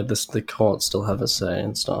for like this. The courts still have a say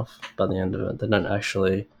and stuff. By the end of it, they don't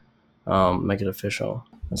actually make it official.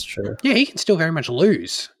 That's true. Yeah, he can still very much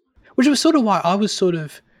lose, which was sort of why I was sort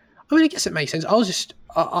of. I mean, I guess it makes sense.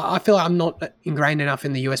 I feel like I'm not ingrained enough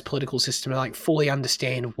in the US political system to like fully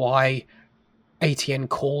understand why ATN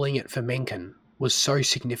calling it for Mencken was so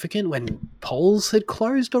significant when polls had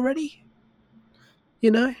closed already.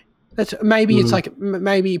 You know, that's maybe it's like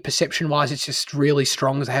maybe perception wise, it's just really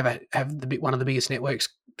strong to have one of the biggest networks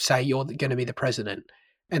say you're going to be the president,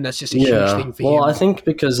 and that's just a huge thing for you. Well, I think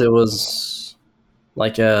because it was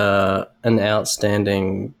like an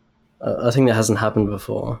outstanding, I think that hasn't happened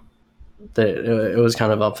before. It was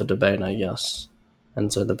kind of up for debate, I guess,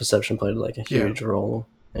 and so the perception played like a huge role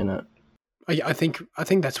in it. I think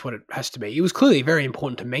that's what it has to be. It was clearly very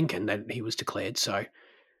important to Mencken that he was declared, so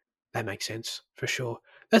that makes sense for sure.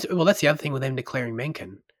 That's the other thing with them declaring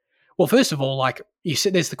Mencken. Well, first of all, like you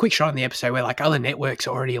said, there's the quick shot in the episode where like other networks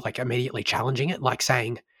are already like immediately challenging it, like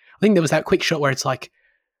saying, I think there was that quick shot where it's like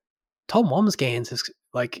Tom Wamsgans is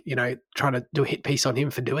like, you know, trying to do a hit piece on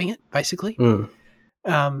him for doing it, basically.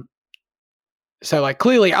 So like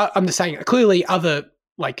clearly, I'm just saying, clearly other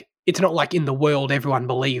like. It's not like in the world everyone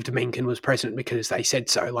believed Mencken was president because they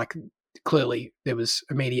said so. Like clearly there was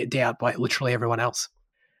immediate doubt by literally everyone else.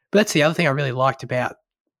 But that's the other thing I really liked about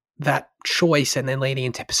that choice and then leading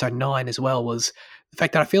into episode 9 as well was the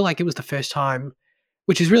fact that I feel like it was the first time,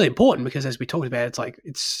 which is really important because as we talked about, it's like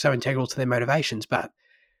it's so integral to their motivations, but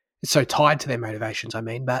it's so tied to their motivations, I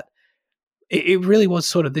mean. But it really was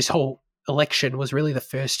sort of this whole election was really the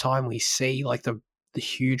first time we see like the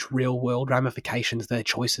huge real world ramifications their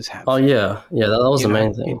choices have. Oh yeah, that was the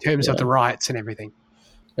main thing in terms of the rights and everything.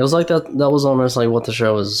 It was like that was almost like what the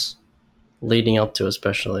show was leading up to,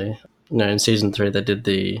 especially in season 3 they did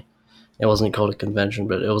it wasn't called a convention,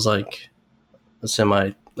 but it was like a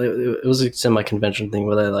semi convention thing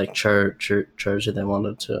where they like chose who they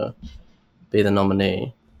wanted to be the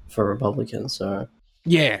nominee for Republicans. So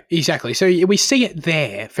yeah, exactly. So we see it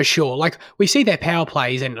there for sure. Like we see their power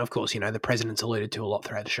plays, and of course, the president's alluded to a lot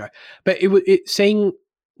throughout the show. But it seeing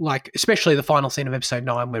like, especially the final scene of episode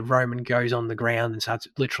 9, where Roman goes on the ground and starts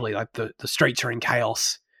literally like the streets are in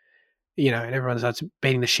chaos, and everyone starts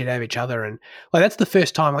beating the shit out of each other, and like that's the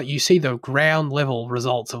first time like you see the ground level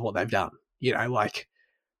results of what they've done. Like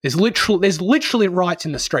there's literally riots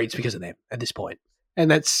in the streets because of them at this point, and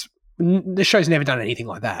the show's never done anything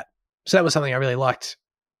like that. So that was something I really liked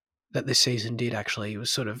that this season did actually. It was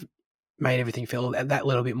sort of made everything feel that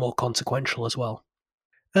little bit more consequential as well.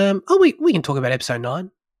 We can talk about episode 9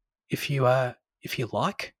 if you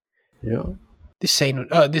like. Yeah. This scene,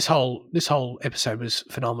 this whole episode was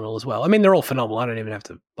phenomenal as well. I mean, they're all phenomenal. I don't even have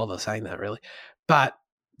to bother saying that really, but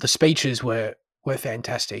the speeches were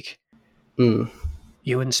fantastic.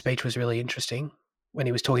 Ewan's speech was really interesting when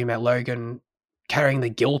he was talking about Logan carrying the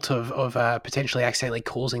guilt of potentially accidentally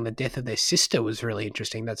causing the death of their sister was really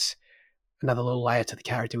interesting. That's another little layer to the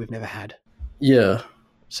character we've never had. Yeah.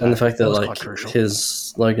 So And the fact that was like quite crucial.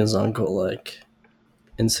 his Logan's uncle like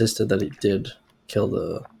insisted that he did kill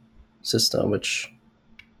the sister, which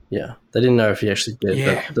yeah, they didn't know if he actually did,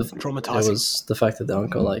 Yeah, but it traumatizing. was the fact that the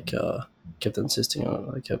uncle like kept insisting on it,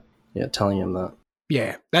 like kept telling him that.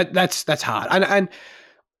 Yeah, that's hard, and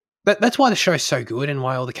that's why the show's so good and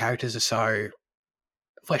why all the characters are so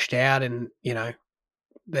fleshed out, and these are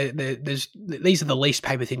the least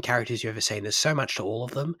paper thin characters you've ever seen. There's so much to all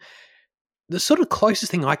of them. The sort of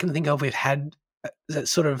closest thing I can think of we've had that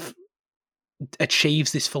sort of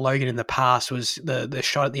achieves this for Logan in the past was the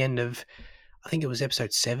shot at the end of, I think it was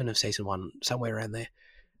episode 7 of season 1, somewhere around there.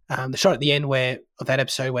 The shot at the end of that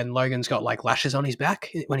episode when Logan's got like lashes on his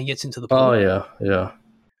back when he gets into the pool. Oh yeah.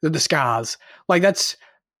 The scars. Like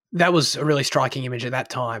that was a really striking image at that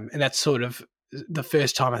time, and that's sort of the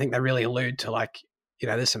first time I think they really allude to like,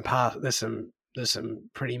 there's some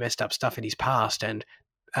pretty messed up stuff in his past, and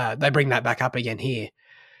they bring that back up again here.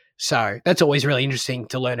 So that's always really interesting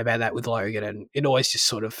to learn about that with Logan, and it always just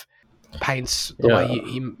sort of paints the way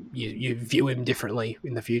you view him differently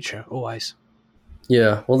in the future, always.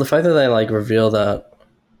 Yeah, well, the fact that they like reveal that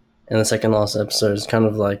in the second last episode is kind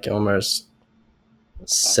of like almost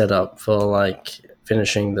set up for like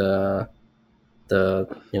finishing the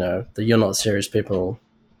you're not serious people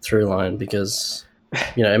through line, because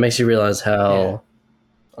it makes you realize how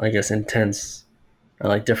I guess intense and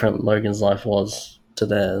like different Logan's life was to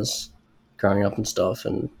theirs growing up and stuff,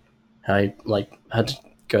 and how he like had to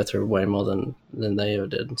go through way more than they ever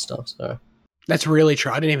did and stuff. So that's really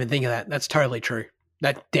true. I didn't even think of that. That's totally true.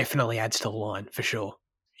 That definitely adds to the line for sure.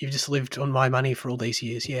 You've just lived on my money for all these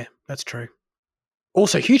years. Yeah, that's true.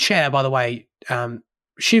 Also, huge shout out, by the way.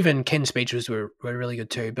 Shiv and Ken's speeches were really good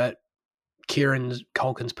too, but Kieran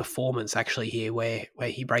Culkin's performance actually here, where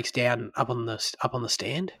he breaks down up on the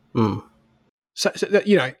stand. So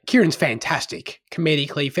Kieran's fantastic,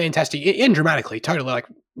 comedically fantastic, and dramatically, totally. Like,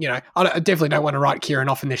 I definitely don't want to write Kieran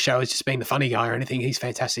off in this show as just being the funny guy or anything. He's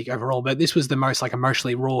fantastic overall, but this was the most like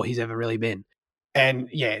emotionally raw he's ever really been. And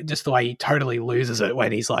yeah, just the way he totally loses it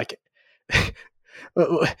when he's like,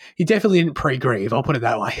 he definitely didn't pre-grieve, I'll put it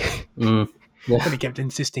that way. Yeah. But he kept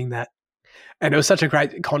insisting that. And it was such a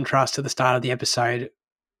great contrast to the start of the episode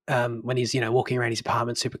when he's, walking around his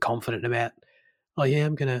apartment super confident about, oh yeah,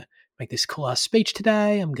 I'm going to make this cool ass speech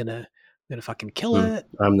today. I'm going to fucking kill it.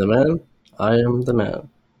 I'm the man. I am the man.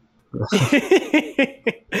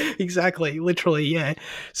 Exactly. Literally. Yeah.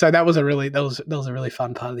 So that was a really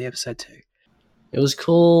fun part of the episode too. It was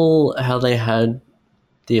cool how they had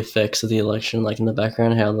the effects of the election, like in the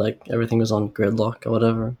background, how like everything was on gridlock or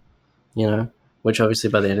whatever, which obviously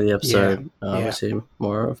by the end of the episode we see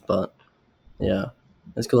more of. But yeah,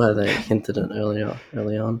 it's cool how they hinted it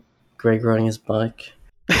early on. Greg riding his bike.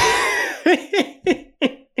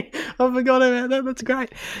 I forgot about that. That's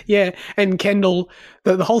great. Yeah, and Kendall,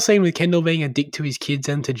 the whole scene with Kendall being a dick to his kids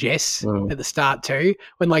and to Jess at the start too,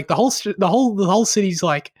 when like the whole city's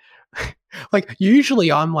like. Like usually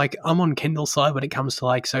I'm on Kendall's side when it comes to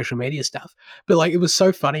like social media stuff, but like it was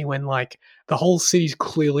so funny when like the whole city's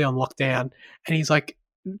clearly on lockdown and he's like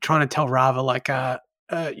trying to tell Rava like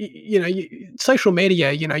social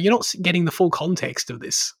media, you're not getting the full context of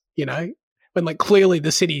this, when like clearly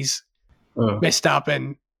the city's messed up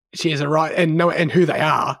and she has a right and who they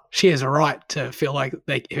are, she has a right to feel like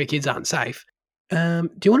her kids aren't safe. Do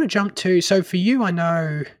you want to jump to, so for you, I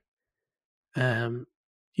know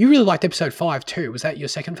you really liked episode 5 too. Was that your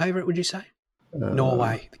second favourite, would you say?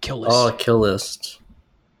 Norway, the kill list. Oh, kill list.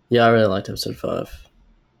 Yeah, I really liked episode 5.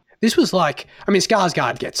 This was like, I mean,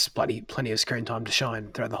 Skarsgård gets plenty of screen time to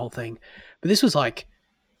shine throughout the whole thing. But this was like,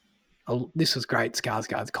 this was great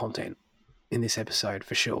Skarsgård's content in this episode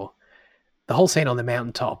for sure. The whole scene on the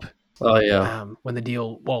mountaintop. Oh, yeah. When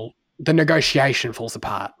the negotiation falls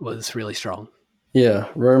apart was really strong. Yeah,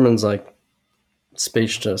 Roman's like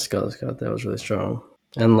speech to Skarsgård, that was really strong.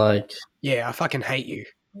 And like, yeah, I fucking hate you.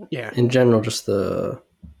 Yeah. In general, just I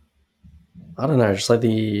don't know, just like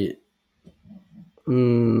the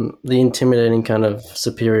intimidating kind of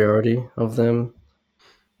superiority of them,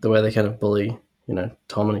 the way they kind of bully,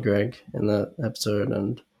 Tom and Greg in that episode,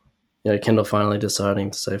 and Kendall finally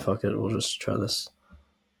deciding to say, "Fuck it, we'll just try this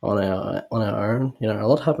on our own." A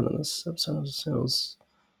lot happened in this episode. It was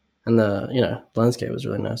and the landscape was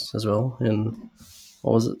really nice as well. In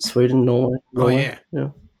what was it, Sweden, Norway? Oh yeah.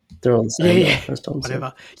 They're all the same. Yeah. As Tom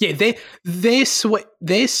whatever. Said. Yeah, they're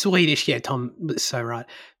Swedish. Yeah, Tom is so right.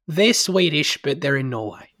 They're Swedish, but they're in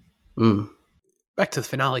Norway. Back to the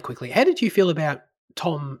finale quickly. How did you feel about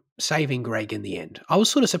Tom saving Greg in the end? I was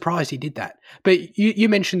sort of surprised he did that. But you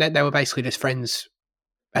mentioned that they were basically just friends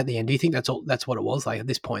at the end. Do you think that's what it was? Like at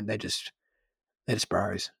this point, they're just They're just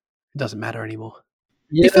bros. It doesn't matter anymore.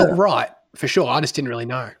 Yeah, It felt right for sure. I just didn't really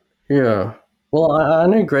know. yeah. Well, I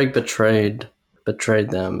know Greg betrayed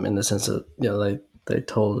them in the sense that they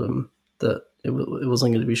told him that it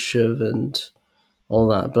wasn't going to be Shiv and all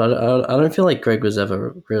that. But I don't feel like Greg was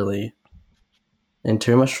ever really in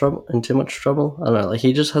too much trouble. I don't know. Like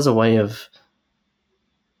he just has a way of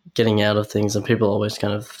getting out of things, and people always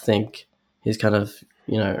kind of think he's kind of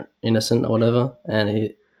innocent or whatever.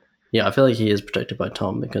 And I feel like he is protected by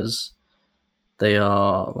Tom because they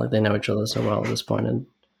are like they know each other so well at this point. And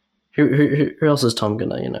who else is Tom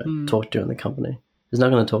gonna talk to in the company? He's not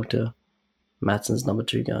gonna talk to Matsson's number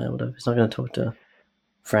 2 guy or whatever. He's not gonna talk to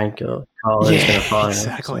Frank or Carl. He's gonna fire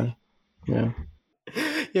exactly. Him, so,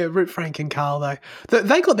 yeah, Rip, Frank, and Carl though.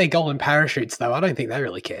 They got their golden parachutes though. I don't think they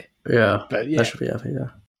really care. Yeah, but yeah, that should be happy.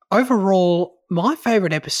 Yeah. Overall, my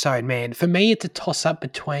favorite episode, man, for me, it's a toss up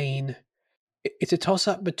between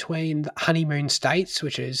the Honeymoon States,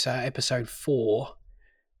 which is episode 4,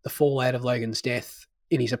 the fallout of Logan's death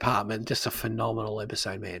in his apartment. Just a phenomenal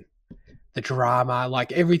episode, man. The drama,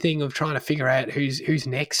 like everything of trying to figure out who's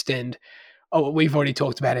next, and we've already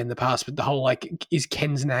talked about it in the past, but the whole like is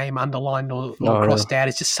Ken's name underlined or crossed out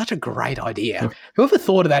is just such a great idea. Whoever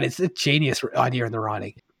thought of that, it's a genius idea in the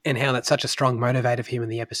writing. And how that's such a strong motivator for him in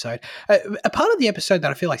the episode. A part of the episode that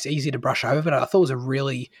I feel like is easy to brush over, but I thought was a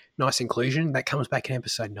really nice inclusion that comes back in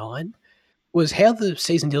episode 9, was how the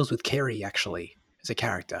season deals with Kerry actually as a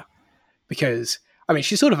character. Because, I mean,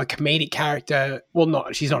 she's sort of a comedic character.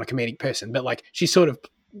 Well, she's not a comedic person, but like she's sort of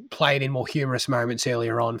played in more humorous moments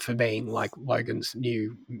earlier on for being like Logan's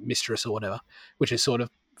new mistress or whatever, which is sort of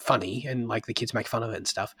funny and like the kids make fun of it and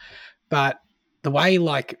stuff. But the way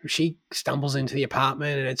like she stumbles into the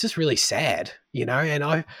apartment and it's just really sad, and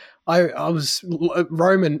I was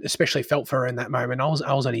Roman especially felt for her in that moment. I was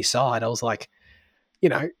on his side. I was like,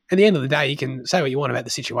 at the end of the day, you can say what you want about the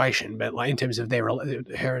situation, but like in terms of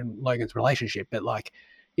her and Logan's relationship, but like,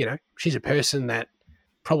 she's a person that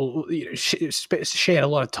probably shared a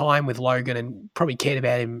lot of time with Logan and probably cared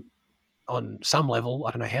about him on some level. I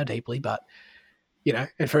don't know how deeply, but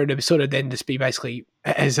and for it to sort of then just be basically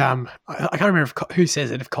as I can't remember who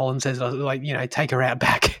says it, if Colin says it, like take her out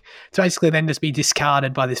back to basically then just be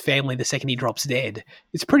discarded by this family the second he drops dead.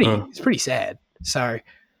 It's pretty sad. So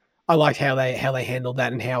I liked how they handled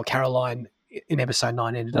that and how Caroline in episode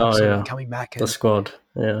 9 ended up coming back. And the squad,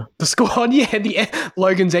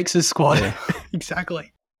 Logan's ex's squad, yeah.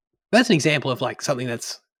 Exactly. That's an example of like something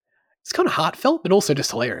it's kind of heartfelt, but also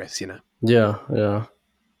just hilarious, Yeah.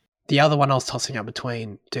 The other one I was tossing up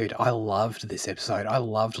between, dude, I loved this episode. I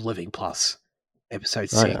loved Living Plus, episode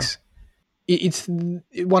 6. It's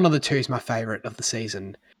one of the two is my favorite of the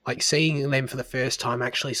season. Like seeing them for the first time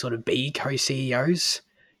actually sort of be co-CEOs.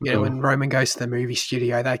 When Roman goes to the movie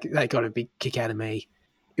studio, they got a big kick out of me.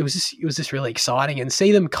 It was just really exciting, and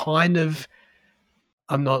see them kind of.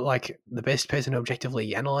 I'm not like the best person to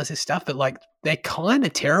objectively analyze this stuff, but like they're kind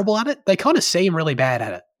of terrible at it. They kind of seem really bad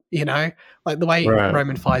at it. Like the way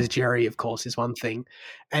Roman fires Jerry, of course, is one thing,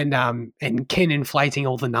 and Ken inflating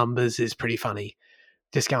all the numbers is pretty funny.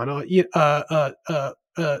 Just going,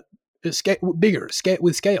 bigger,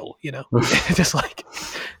 with scale, just like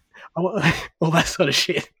all that sort of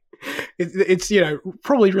shit. It's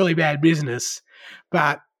probably really bad business,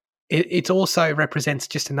 but it also represents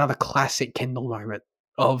just another classic Kendall moment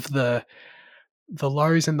of the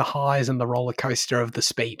lows and the highs and the roller coaster of the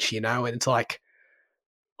speech, and it's like,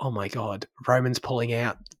 oh my God, Roman's pulling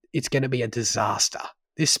out. It's going to be a disaster.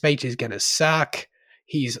 This speech is going to suck.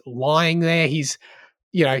 He's lying there. He's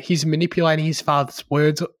manipulating his father's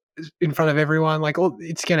words in front of everyone. Like,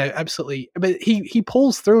 it's going to absolutely, but he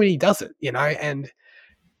pulls through and he does it, and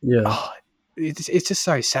it's just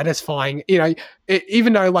so satisfying,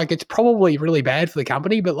 even though like it's probably really bad for the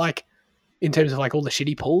company, but like in terms of like all the shit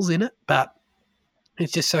he pulls in it, but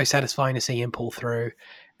it's just so satisfying to see him pull through.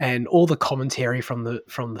 And all the commentary from the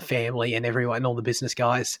family and everyone and all the business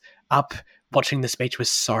guys up watching the speech was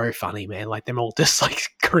so funny, man. Like them all just like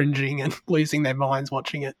cringing and losing their minds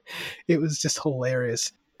watching it. It was just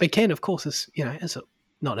hilarious. But Ken, of course, is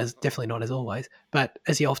definitely not as always, but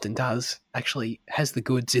as he often does, actually has the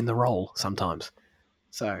goods in the role sometimes.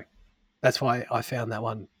 So that's why I found that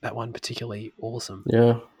one particularly awesome.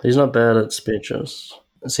 Yeah, he's not bad at speeches.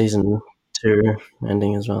 Season 2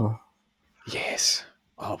 ending as well. Yes.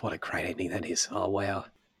 Oh, what a great ending that is. Oh, wow.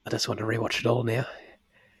 I just want to rewatch it all now.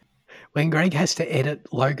 When Greg has to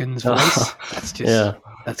edit Logan's voice, that's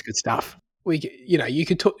good stuff. You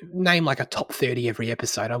could name like a top 30 every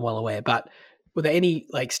episode, I'm well aware, but were there any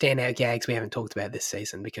like standout gags we haven't talked about this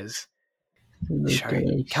season? Because the show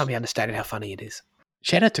can't be understated how funny it is.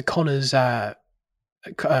 Shout out to Connor's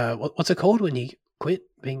what's it called when you quit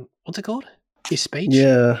being? What's it called? Your speech.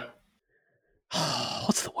 Yeah.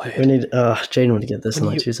 What's the word? We need. Jaden would get this When in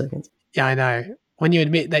like you- 2 seconds. Yeah, I know. When you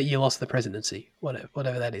admit that you lost the presidency,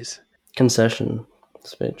 whatever that is. Concession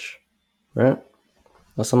speech, right?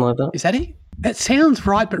 Or something like that. Is that it? That sounds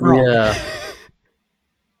right, but wrong. Yeah.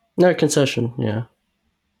 No, concession. Yeah.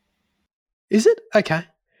 Is it? Okay.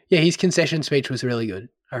 Yeah, his concession speech was really good.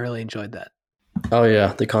 I really enjoyed that. Oh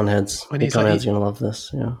yeah, the conheads. When The he's like- conheads are gonna love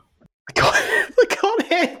this. Yeah. The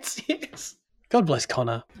Conheads, yes. God bless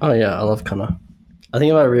Connor. Oh yeah, I love Connor. I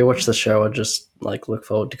think if I rewatch the show, I'd just like look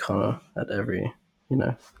forward to Connor at every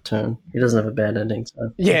turn. He doesn't have a bad ending,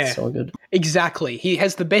 so Yeah. it's all good. Exactly. He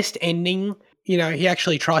has the best ending. You know, he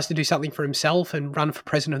actually tries to do something for himself and run for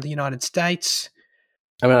president of the United States.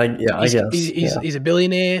 I mean, I guess. He's a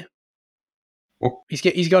billionaire. Oh.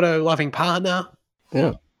 He's got a loving partner.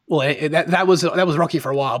 Yeah. Well, that was Rocky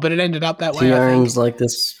for a while, but it ended up that way. He I think. owns like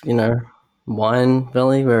this, wine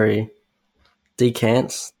valley where he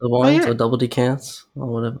decants the wines or double decants or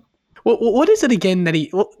whatever. What is it again that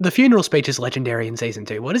the funeral speech is legendary in season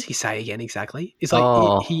 2. What does he say again exactly? It's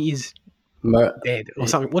like he is dead or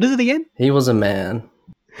something. What is it again? He was a man.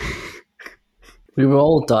 We will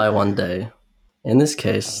all die one day. In this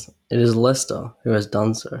case, it is Lester who has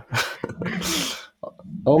done so.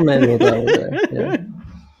 All men will die one day. Yeah.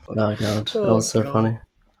 Oh god, that was so funny.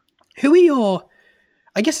 Who are your?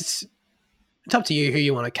 I guess it's up to you who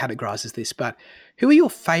you want to categorize as this, but who are your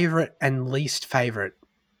favorite and least favorite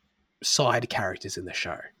side characters in the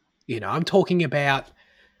show? I'm talking about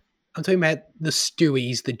the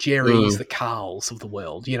Stewies, the Jerrys, the Carls of the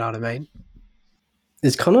world. You know what I mean?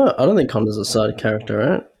 Is Connor? I don't think Connor's a side character,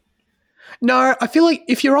 right? No, I feel like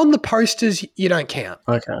if you're on the posters, you don't count.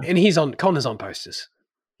 Okay. And Connor's on posters.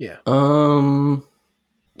 Yeah.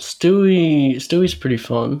 Stewie's pretty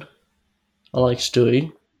fun. I like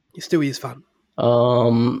Stewie. Stewie is fun.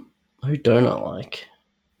 Who don't I like?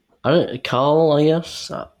 Carl, I guess.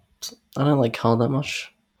 I don't like Carl that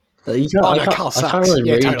much. Carl sucks. I can't really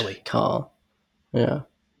read totally. Carl. Yeah.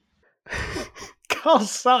 Carl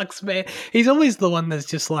sucks, man. He's always the one that's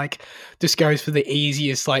just goes for the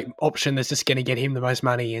easiest option that's just going to get him the most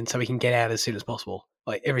money, and so he can get out as soon as possible,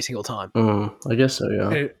 every single time. I guess so. Yeah.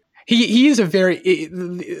 And he is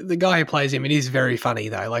the guy who plays him. It is very funny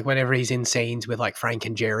though. Whenever he's in scenes with Frank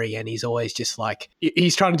and Jerry, and he's always just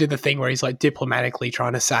he's trying to do the thing where he's diplomatically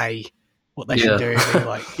trying to say what they should do.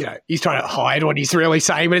 And, he's trying to hide what he's really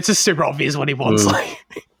saying, but it's just super obvious what he wants.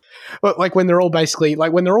 When they're all basically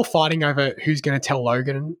when they're all fighting over who's going to tell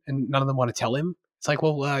Logan, and none of them want to tell him.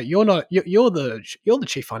 It's you're not. You're the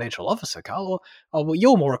chief financial officer, Carl. Well,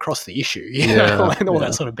 you're more across the issue. And all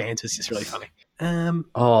that sort of banter is just really funny.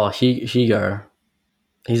 Hugo.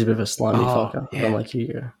 He's a bit of a slimy fucker. Yeah. I don't like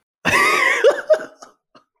Hugo.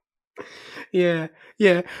 Yeah.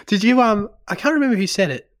 Did you? I can't remember who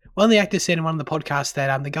said it. One of the actors said in one of the podcasts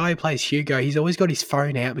that the guy who plays Hugo, he's always got his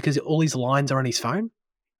phone out because all his lines are on his phone.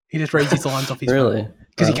 He just reads his lines off his really? phone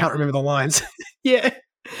because he can't remember the lines. Yeah.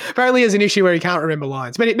 Apparently, there's an issue where he can't remember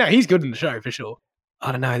lines, but no, he's good in the show for sure.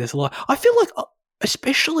 I don't know. There's a lot. I feel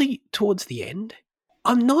especially towards the end,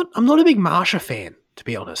 I'm not a big Marsha fan, to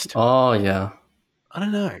be honest. Oh yeah. I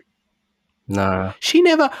don't know. No. She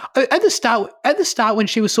never at the start when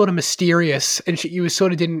she was sort of mysterious and you were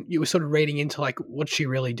sort of reading into what's she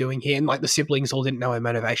really doing here, and the siblings all didn't know her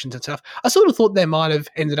motivations and stuff. I sort of thought they might have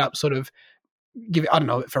ended up sort of I don't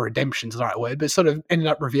know if redemption's the right word, but sort of ended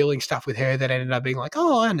up revealing stuff with her that ended up being I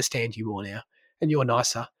understand you more now and you're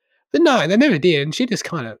nicer. But no, they never did, and she just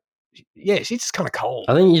kind of she's just kind of cold.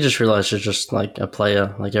 I think you just realize she's just a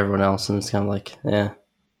player like everyone else, and it's kind of yeah.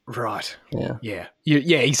 Right. Yeah. Yeah.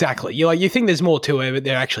 Yeah, exactly. You think there's more to her, but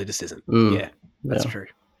there actually just isn't. Yeah. That's true.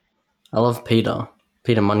 I love Peter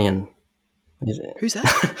Munnion. Who's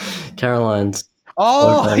that? Caroline's.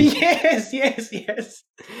 Oh, yes.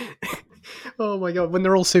 Oh my god, when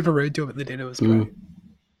they're all super rude to him at the dinner, it was great.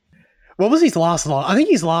 What was his last line? I think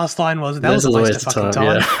his last line was, "That was a waste of fucking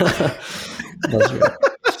time." Yeah. That's right.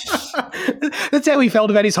 That's how he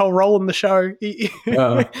felt about his whole role in the show. He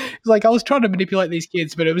was I was trying to manipulate these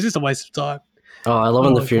kids, but it was just a waste of time. Oh, I love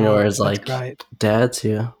in the funeral where it's great. Dad's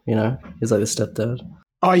here, he's like the stepdad.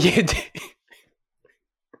 Oh yeah.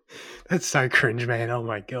 That's so cringe, man. Oh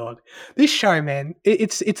my god. This show, man,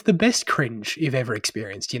 it's the best cringe you've ever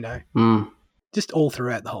experienced, Just all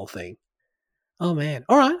throughout the whole thing. Oh man.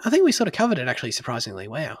 All right. I think we sort of covered it actually, surprisingly.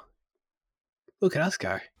 Wow. Look at us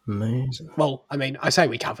go. Amazing. Well, I mean, I say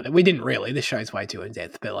we covered it. We didn't really. This show's way too in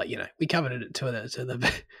depth, but we covered it to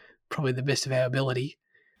the probably the best of our ability.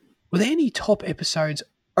 Were there any top episodes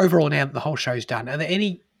overall now that the whole show's done? Are there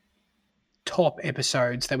any top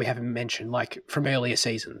episodes that we haven't mentioned, like from earlier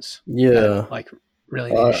seasons. Yeah. Like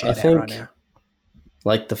really need to shout out right now.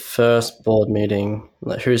 Like the first board meeting,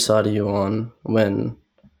 like whose side are you on? When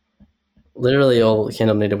literally all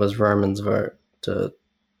Kendall needed was Roman's vote to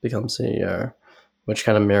become CEO, which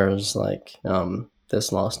kind of mirrors like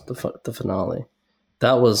this last the finale.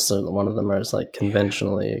 That was one of the most like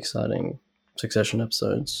conventionally exciting Succession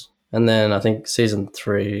episodes. And then I think season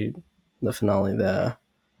 3, the finale there,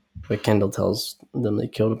 where Kendall tells them they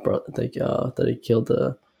killed that he killed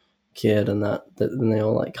the kid, and that then they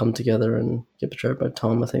all like come together and get betrayed by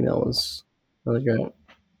Tom. I think that was really great.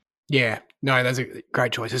 Yeah, no, those are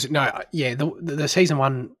great choices. No, yeah, the season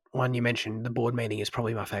one you mentioned, the board meeting, is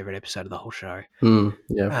probably my favorite episode of the whole show.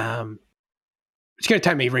 Yeah. It's going to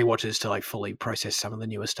take me rewatches to like fully process some of the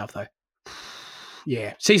newer stuff though.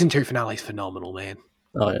 Yeah, season 2 finale is phenomenal, man.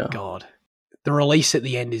 Oh yeah. God, the release at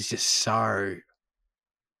the end is just so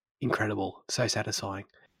incredible, so satisfying.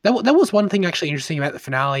 That was one thing actually interesting about the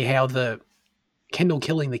finale, how the Kendall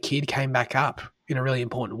killing the kid came back up in a really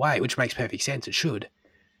important way, which makes perfect sense. It should.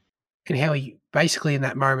 And how he basically in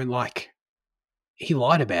that moment, like, he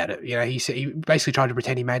lied about it. You know, he basically tried to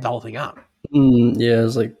pretend he made the whole thing up. Yeah, it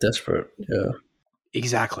was like desperate. Yeah.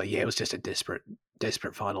 Exactly. Yeah, it was just a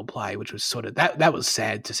desperate final play, which was sort of that was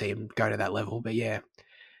sad to see him go to that level. But yeah.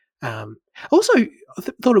 Also, I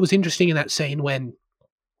thought it was interesting in that scene when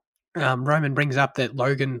Roman brings up that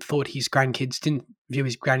Logan thought his grandkids didn't view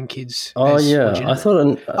his grandkids. Oh as yeah, legitimate.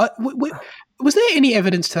 I thought. Was there any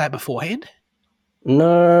evidence to that beforehand?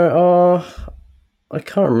 No, I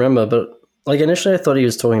can't remember. But like initially, I thought he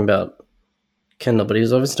was talking about Kendall, but he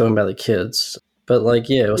was obviously talking about the kids. But like,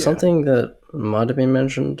 yeah, it was something that might have been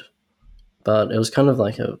mentioned, but it was kind of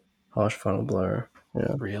like a harsh final blow.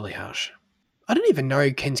 Yeah, really harsh. I didn't even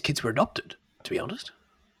know Ken's kids were adopted, to be honest.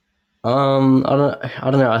 I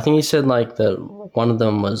don't know. I think he said like that one of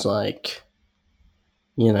them was like,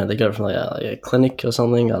 you know, they got it from like a clinic or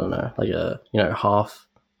something. I don't know, like half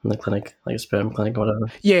from the clinic, like a sperm clinic or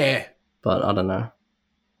whatever. Yeah, but I don't know.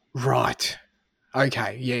 Right.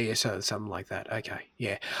 Okay. Yeah. So something like that. Okay.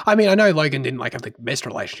 Yeah. I mean, I know Logan didn't like have the best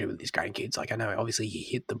relationship with his grandkids. Like, I know obviously he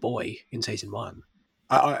hit the boy in season 1.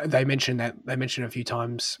 They mentioned a few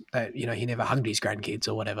times that, you know, he never hugged his grandkids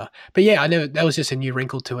or whatever. But yeah, I know that was just a new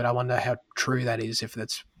wrinkle to it. I wonder how true that is, if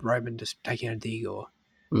that's Roman just taking a dig, or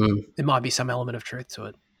there might be some element of truth to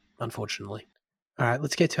it, unfortunately. All right,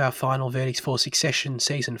 let's get to our final verdicts for Succession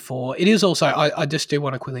season 4. It is also, I just do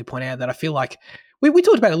want to quickly point out that I feel like we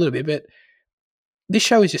talked about it a little bit, but this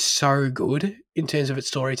show is just so good in terms of its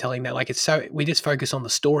storytelling that, like, we just focus on the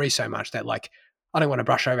story so much that, like, I don't want to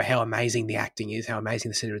brush over how amazing the acting is, how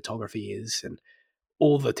amazing the cinematography is, and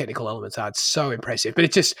all the technical elements are. It's so impressive. But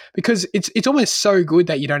it's just because it's almost so good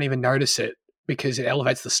that you don't even notice it, because it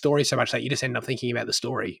elevates the story so much that you just end up thinking about the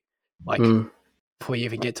story, like, before you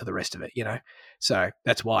even get to the rest of it, you know? So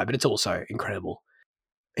that's why. But it's also incredible.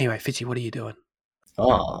 Anyway, Fitzy, what are you doing?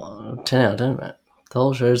 Oh, 10 out of 10, mate. The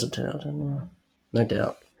whole show's a 10 out of 10, yeah. No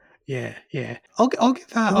doubt. Yeah. I'll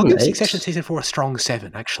give Succession season 4 a strong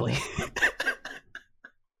 7, actually.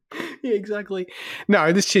 Yeah, exactly.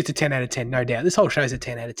 No, this shit's a 10 out of 10, no doubt. This whole show's a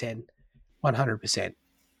 10 out of 10, 100%.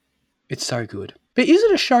 It's so good. But is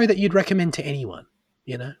it a show that you'd recommend to anyone,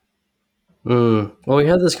 you know? Well, we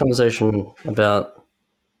had this conversation about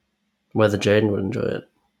whether Jaden would enjoy it.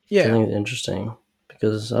 Yeah. I think it's interesting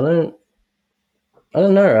because I don't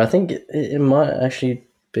know. I think it might actually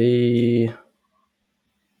be...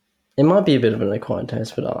 It might be a bit of an acquired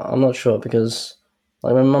taste, but I'm not sure, because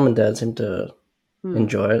like my mum and dad seem to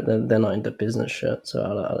enjoy it. They're not into business shit, so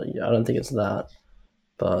I don't think it's that.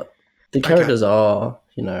 But the characters are,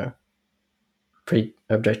 you know, pretty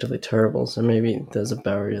objectively terrible, so maybe there's a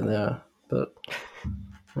barrier there. But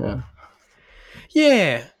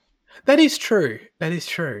yeah, that is true.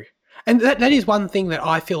 And that is one thing that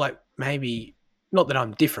I feel like, maybe, not that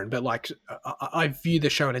I'm different, but like I view the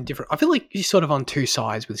show in a different... I feel like you're sort of on two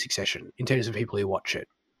sides with Succession in terms of people who watch it.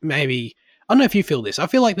 Maybe, I don't know if you feel this. I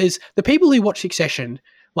feel like there's the people who watch Succession,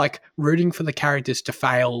 like, rooting for the characters to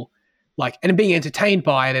fail, like, and being entertained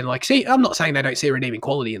by it, and like, see, I'm not saying they don't see redeeming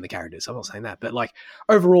quality in the characters. I'm not saying that, but like,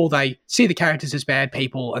 overall, they see the characters as bad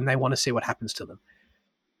people and they want to see what happens to them.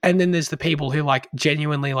 And then there's the people who, like,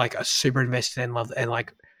 genuinely, like, are super invested and love, and,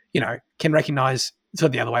 like, you know, can recognize, sort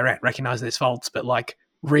of the other way around, recognize their faults, but like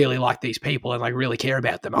really like these people and like really care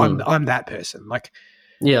about them. I'm that person. Like,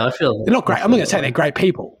 yeah, I feel they're not great. I'm not going to say they're great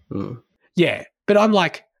people. Yeah, but I'm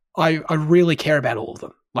like, I really care about all of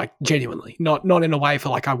them, like, genuinely, not in a way for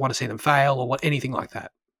like I want to see them fail or anything like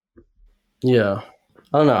that. Yeah,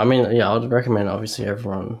 I don't know. I mean, yeah, I would recommend obviously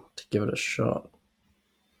everyone to give it a shot.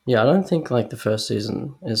 Yeah, I don't think like the first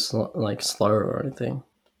season is like slower or anything.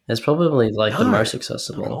 It's probably like the No, most not at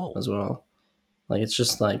accessible all. as well. Like it's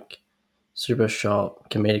just like super sharp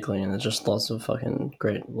comedically, and there's just lots of fucking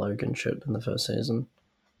great Logan shit in the first season.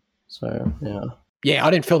 So yeah, Yeah,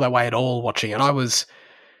 I didn't feel that way at all watching it. I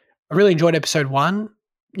really enjoyed episode 1.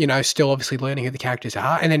 You know, still obviously learning who the characters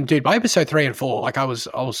are, and then, dude, by episode 3 and 4, like I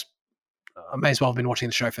may as well have been watching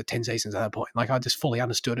the show for 10 seasons at that point. Like I just fully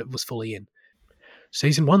understood it, was fully in.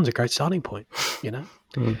 Season 1's a great starting point. You know.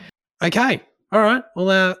 Okay, all right.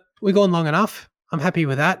 Well, we've gone long enough. I'm happy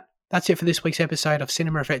with that. That's it for this week's episode of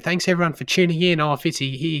Cinema Effect. Thanks everyone for tuning in. Oh,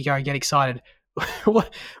 Fitzy, here you go. Get excited. what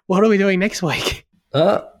are we doing next week?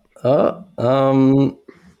 I've got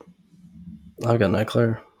no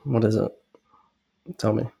clue. What is it?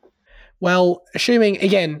 Tell me. Well, assuming,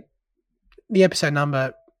 again, the episode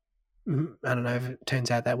number, I don't know if it turns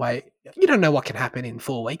out that way. You don't know what can happen in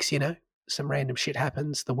 4 weeks, you know? Some random shit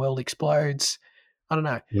happens. The world explodes. I don't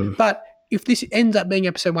know. But if this ends up being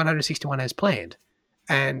episode 161 as planned,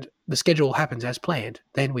 and the schedule happens as planned,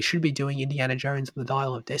 then we should be doing Indiana Jones and the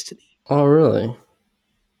Dial of Destiny. Oh, really?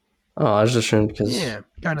 Oh, I was just assumed because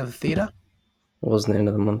going to the theatre. It wasn't the end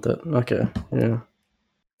of the month. Okay, yeah.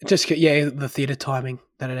 Just the theatre timing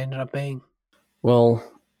that it ended up being. Well,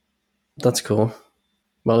 that's cool.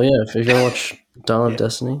 Well, yeah, if you're gonna watch Dial of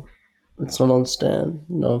Destiny, it's not on Stan,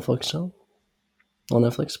 not on Foxtel, on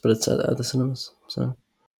Netflix, but it's at the cinemas. So.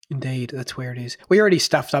 Indeed, that's where it is. We already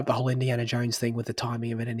stuffed up the whole Indiana Jones thing with the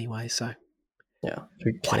timing of it anyway, so. Yeah,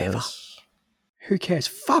 who cares? Whatever. Who cares?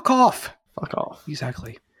 Fuck off. Fuck off.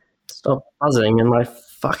 Exactly. Stop buzzing in my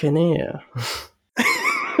fucking ear.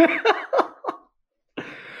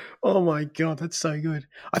 Oh my god, that's so good.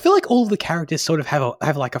 I feel like all the characters sort of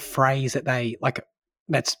have like a phrase that they like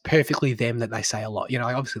that's perfectly them that they say a lot. You know,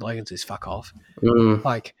 like obviously Logan's is fuck off.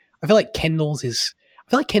 Like I feel like Kendall's is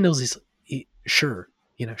sure.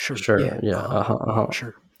 You know, sure. Sure. Yeah.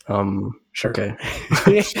 Sure. Sure. Okay.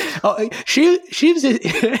 She's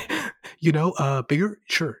you know, bigger.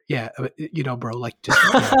 Sure. Yeah. You know, bro. Like just.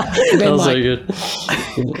 That was so good.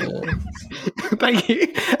 Thank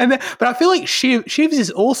you. And then, but I feel like Shivs is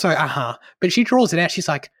also but she draws it out. She's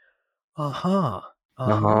like,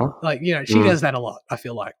 like, you know, she does that a lot. I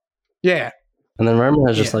feel like, yeah. And then Roman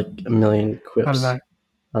has just like a million quips. I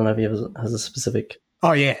don't know if he has a specific.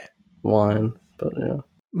 Oh yeah. Line, but yeah.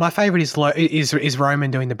 My favorite is Roman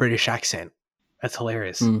doing the British accent. That's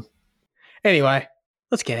hilarious. Anyway,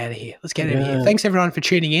 let's get out of here. Thanks everyone for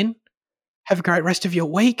tuning in. Have a great rest of your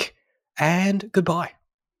week, and goodbye.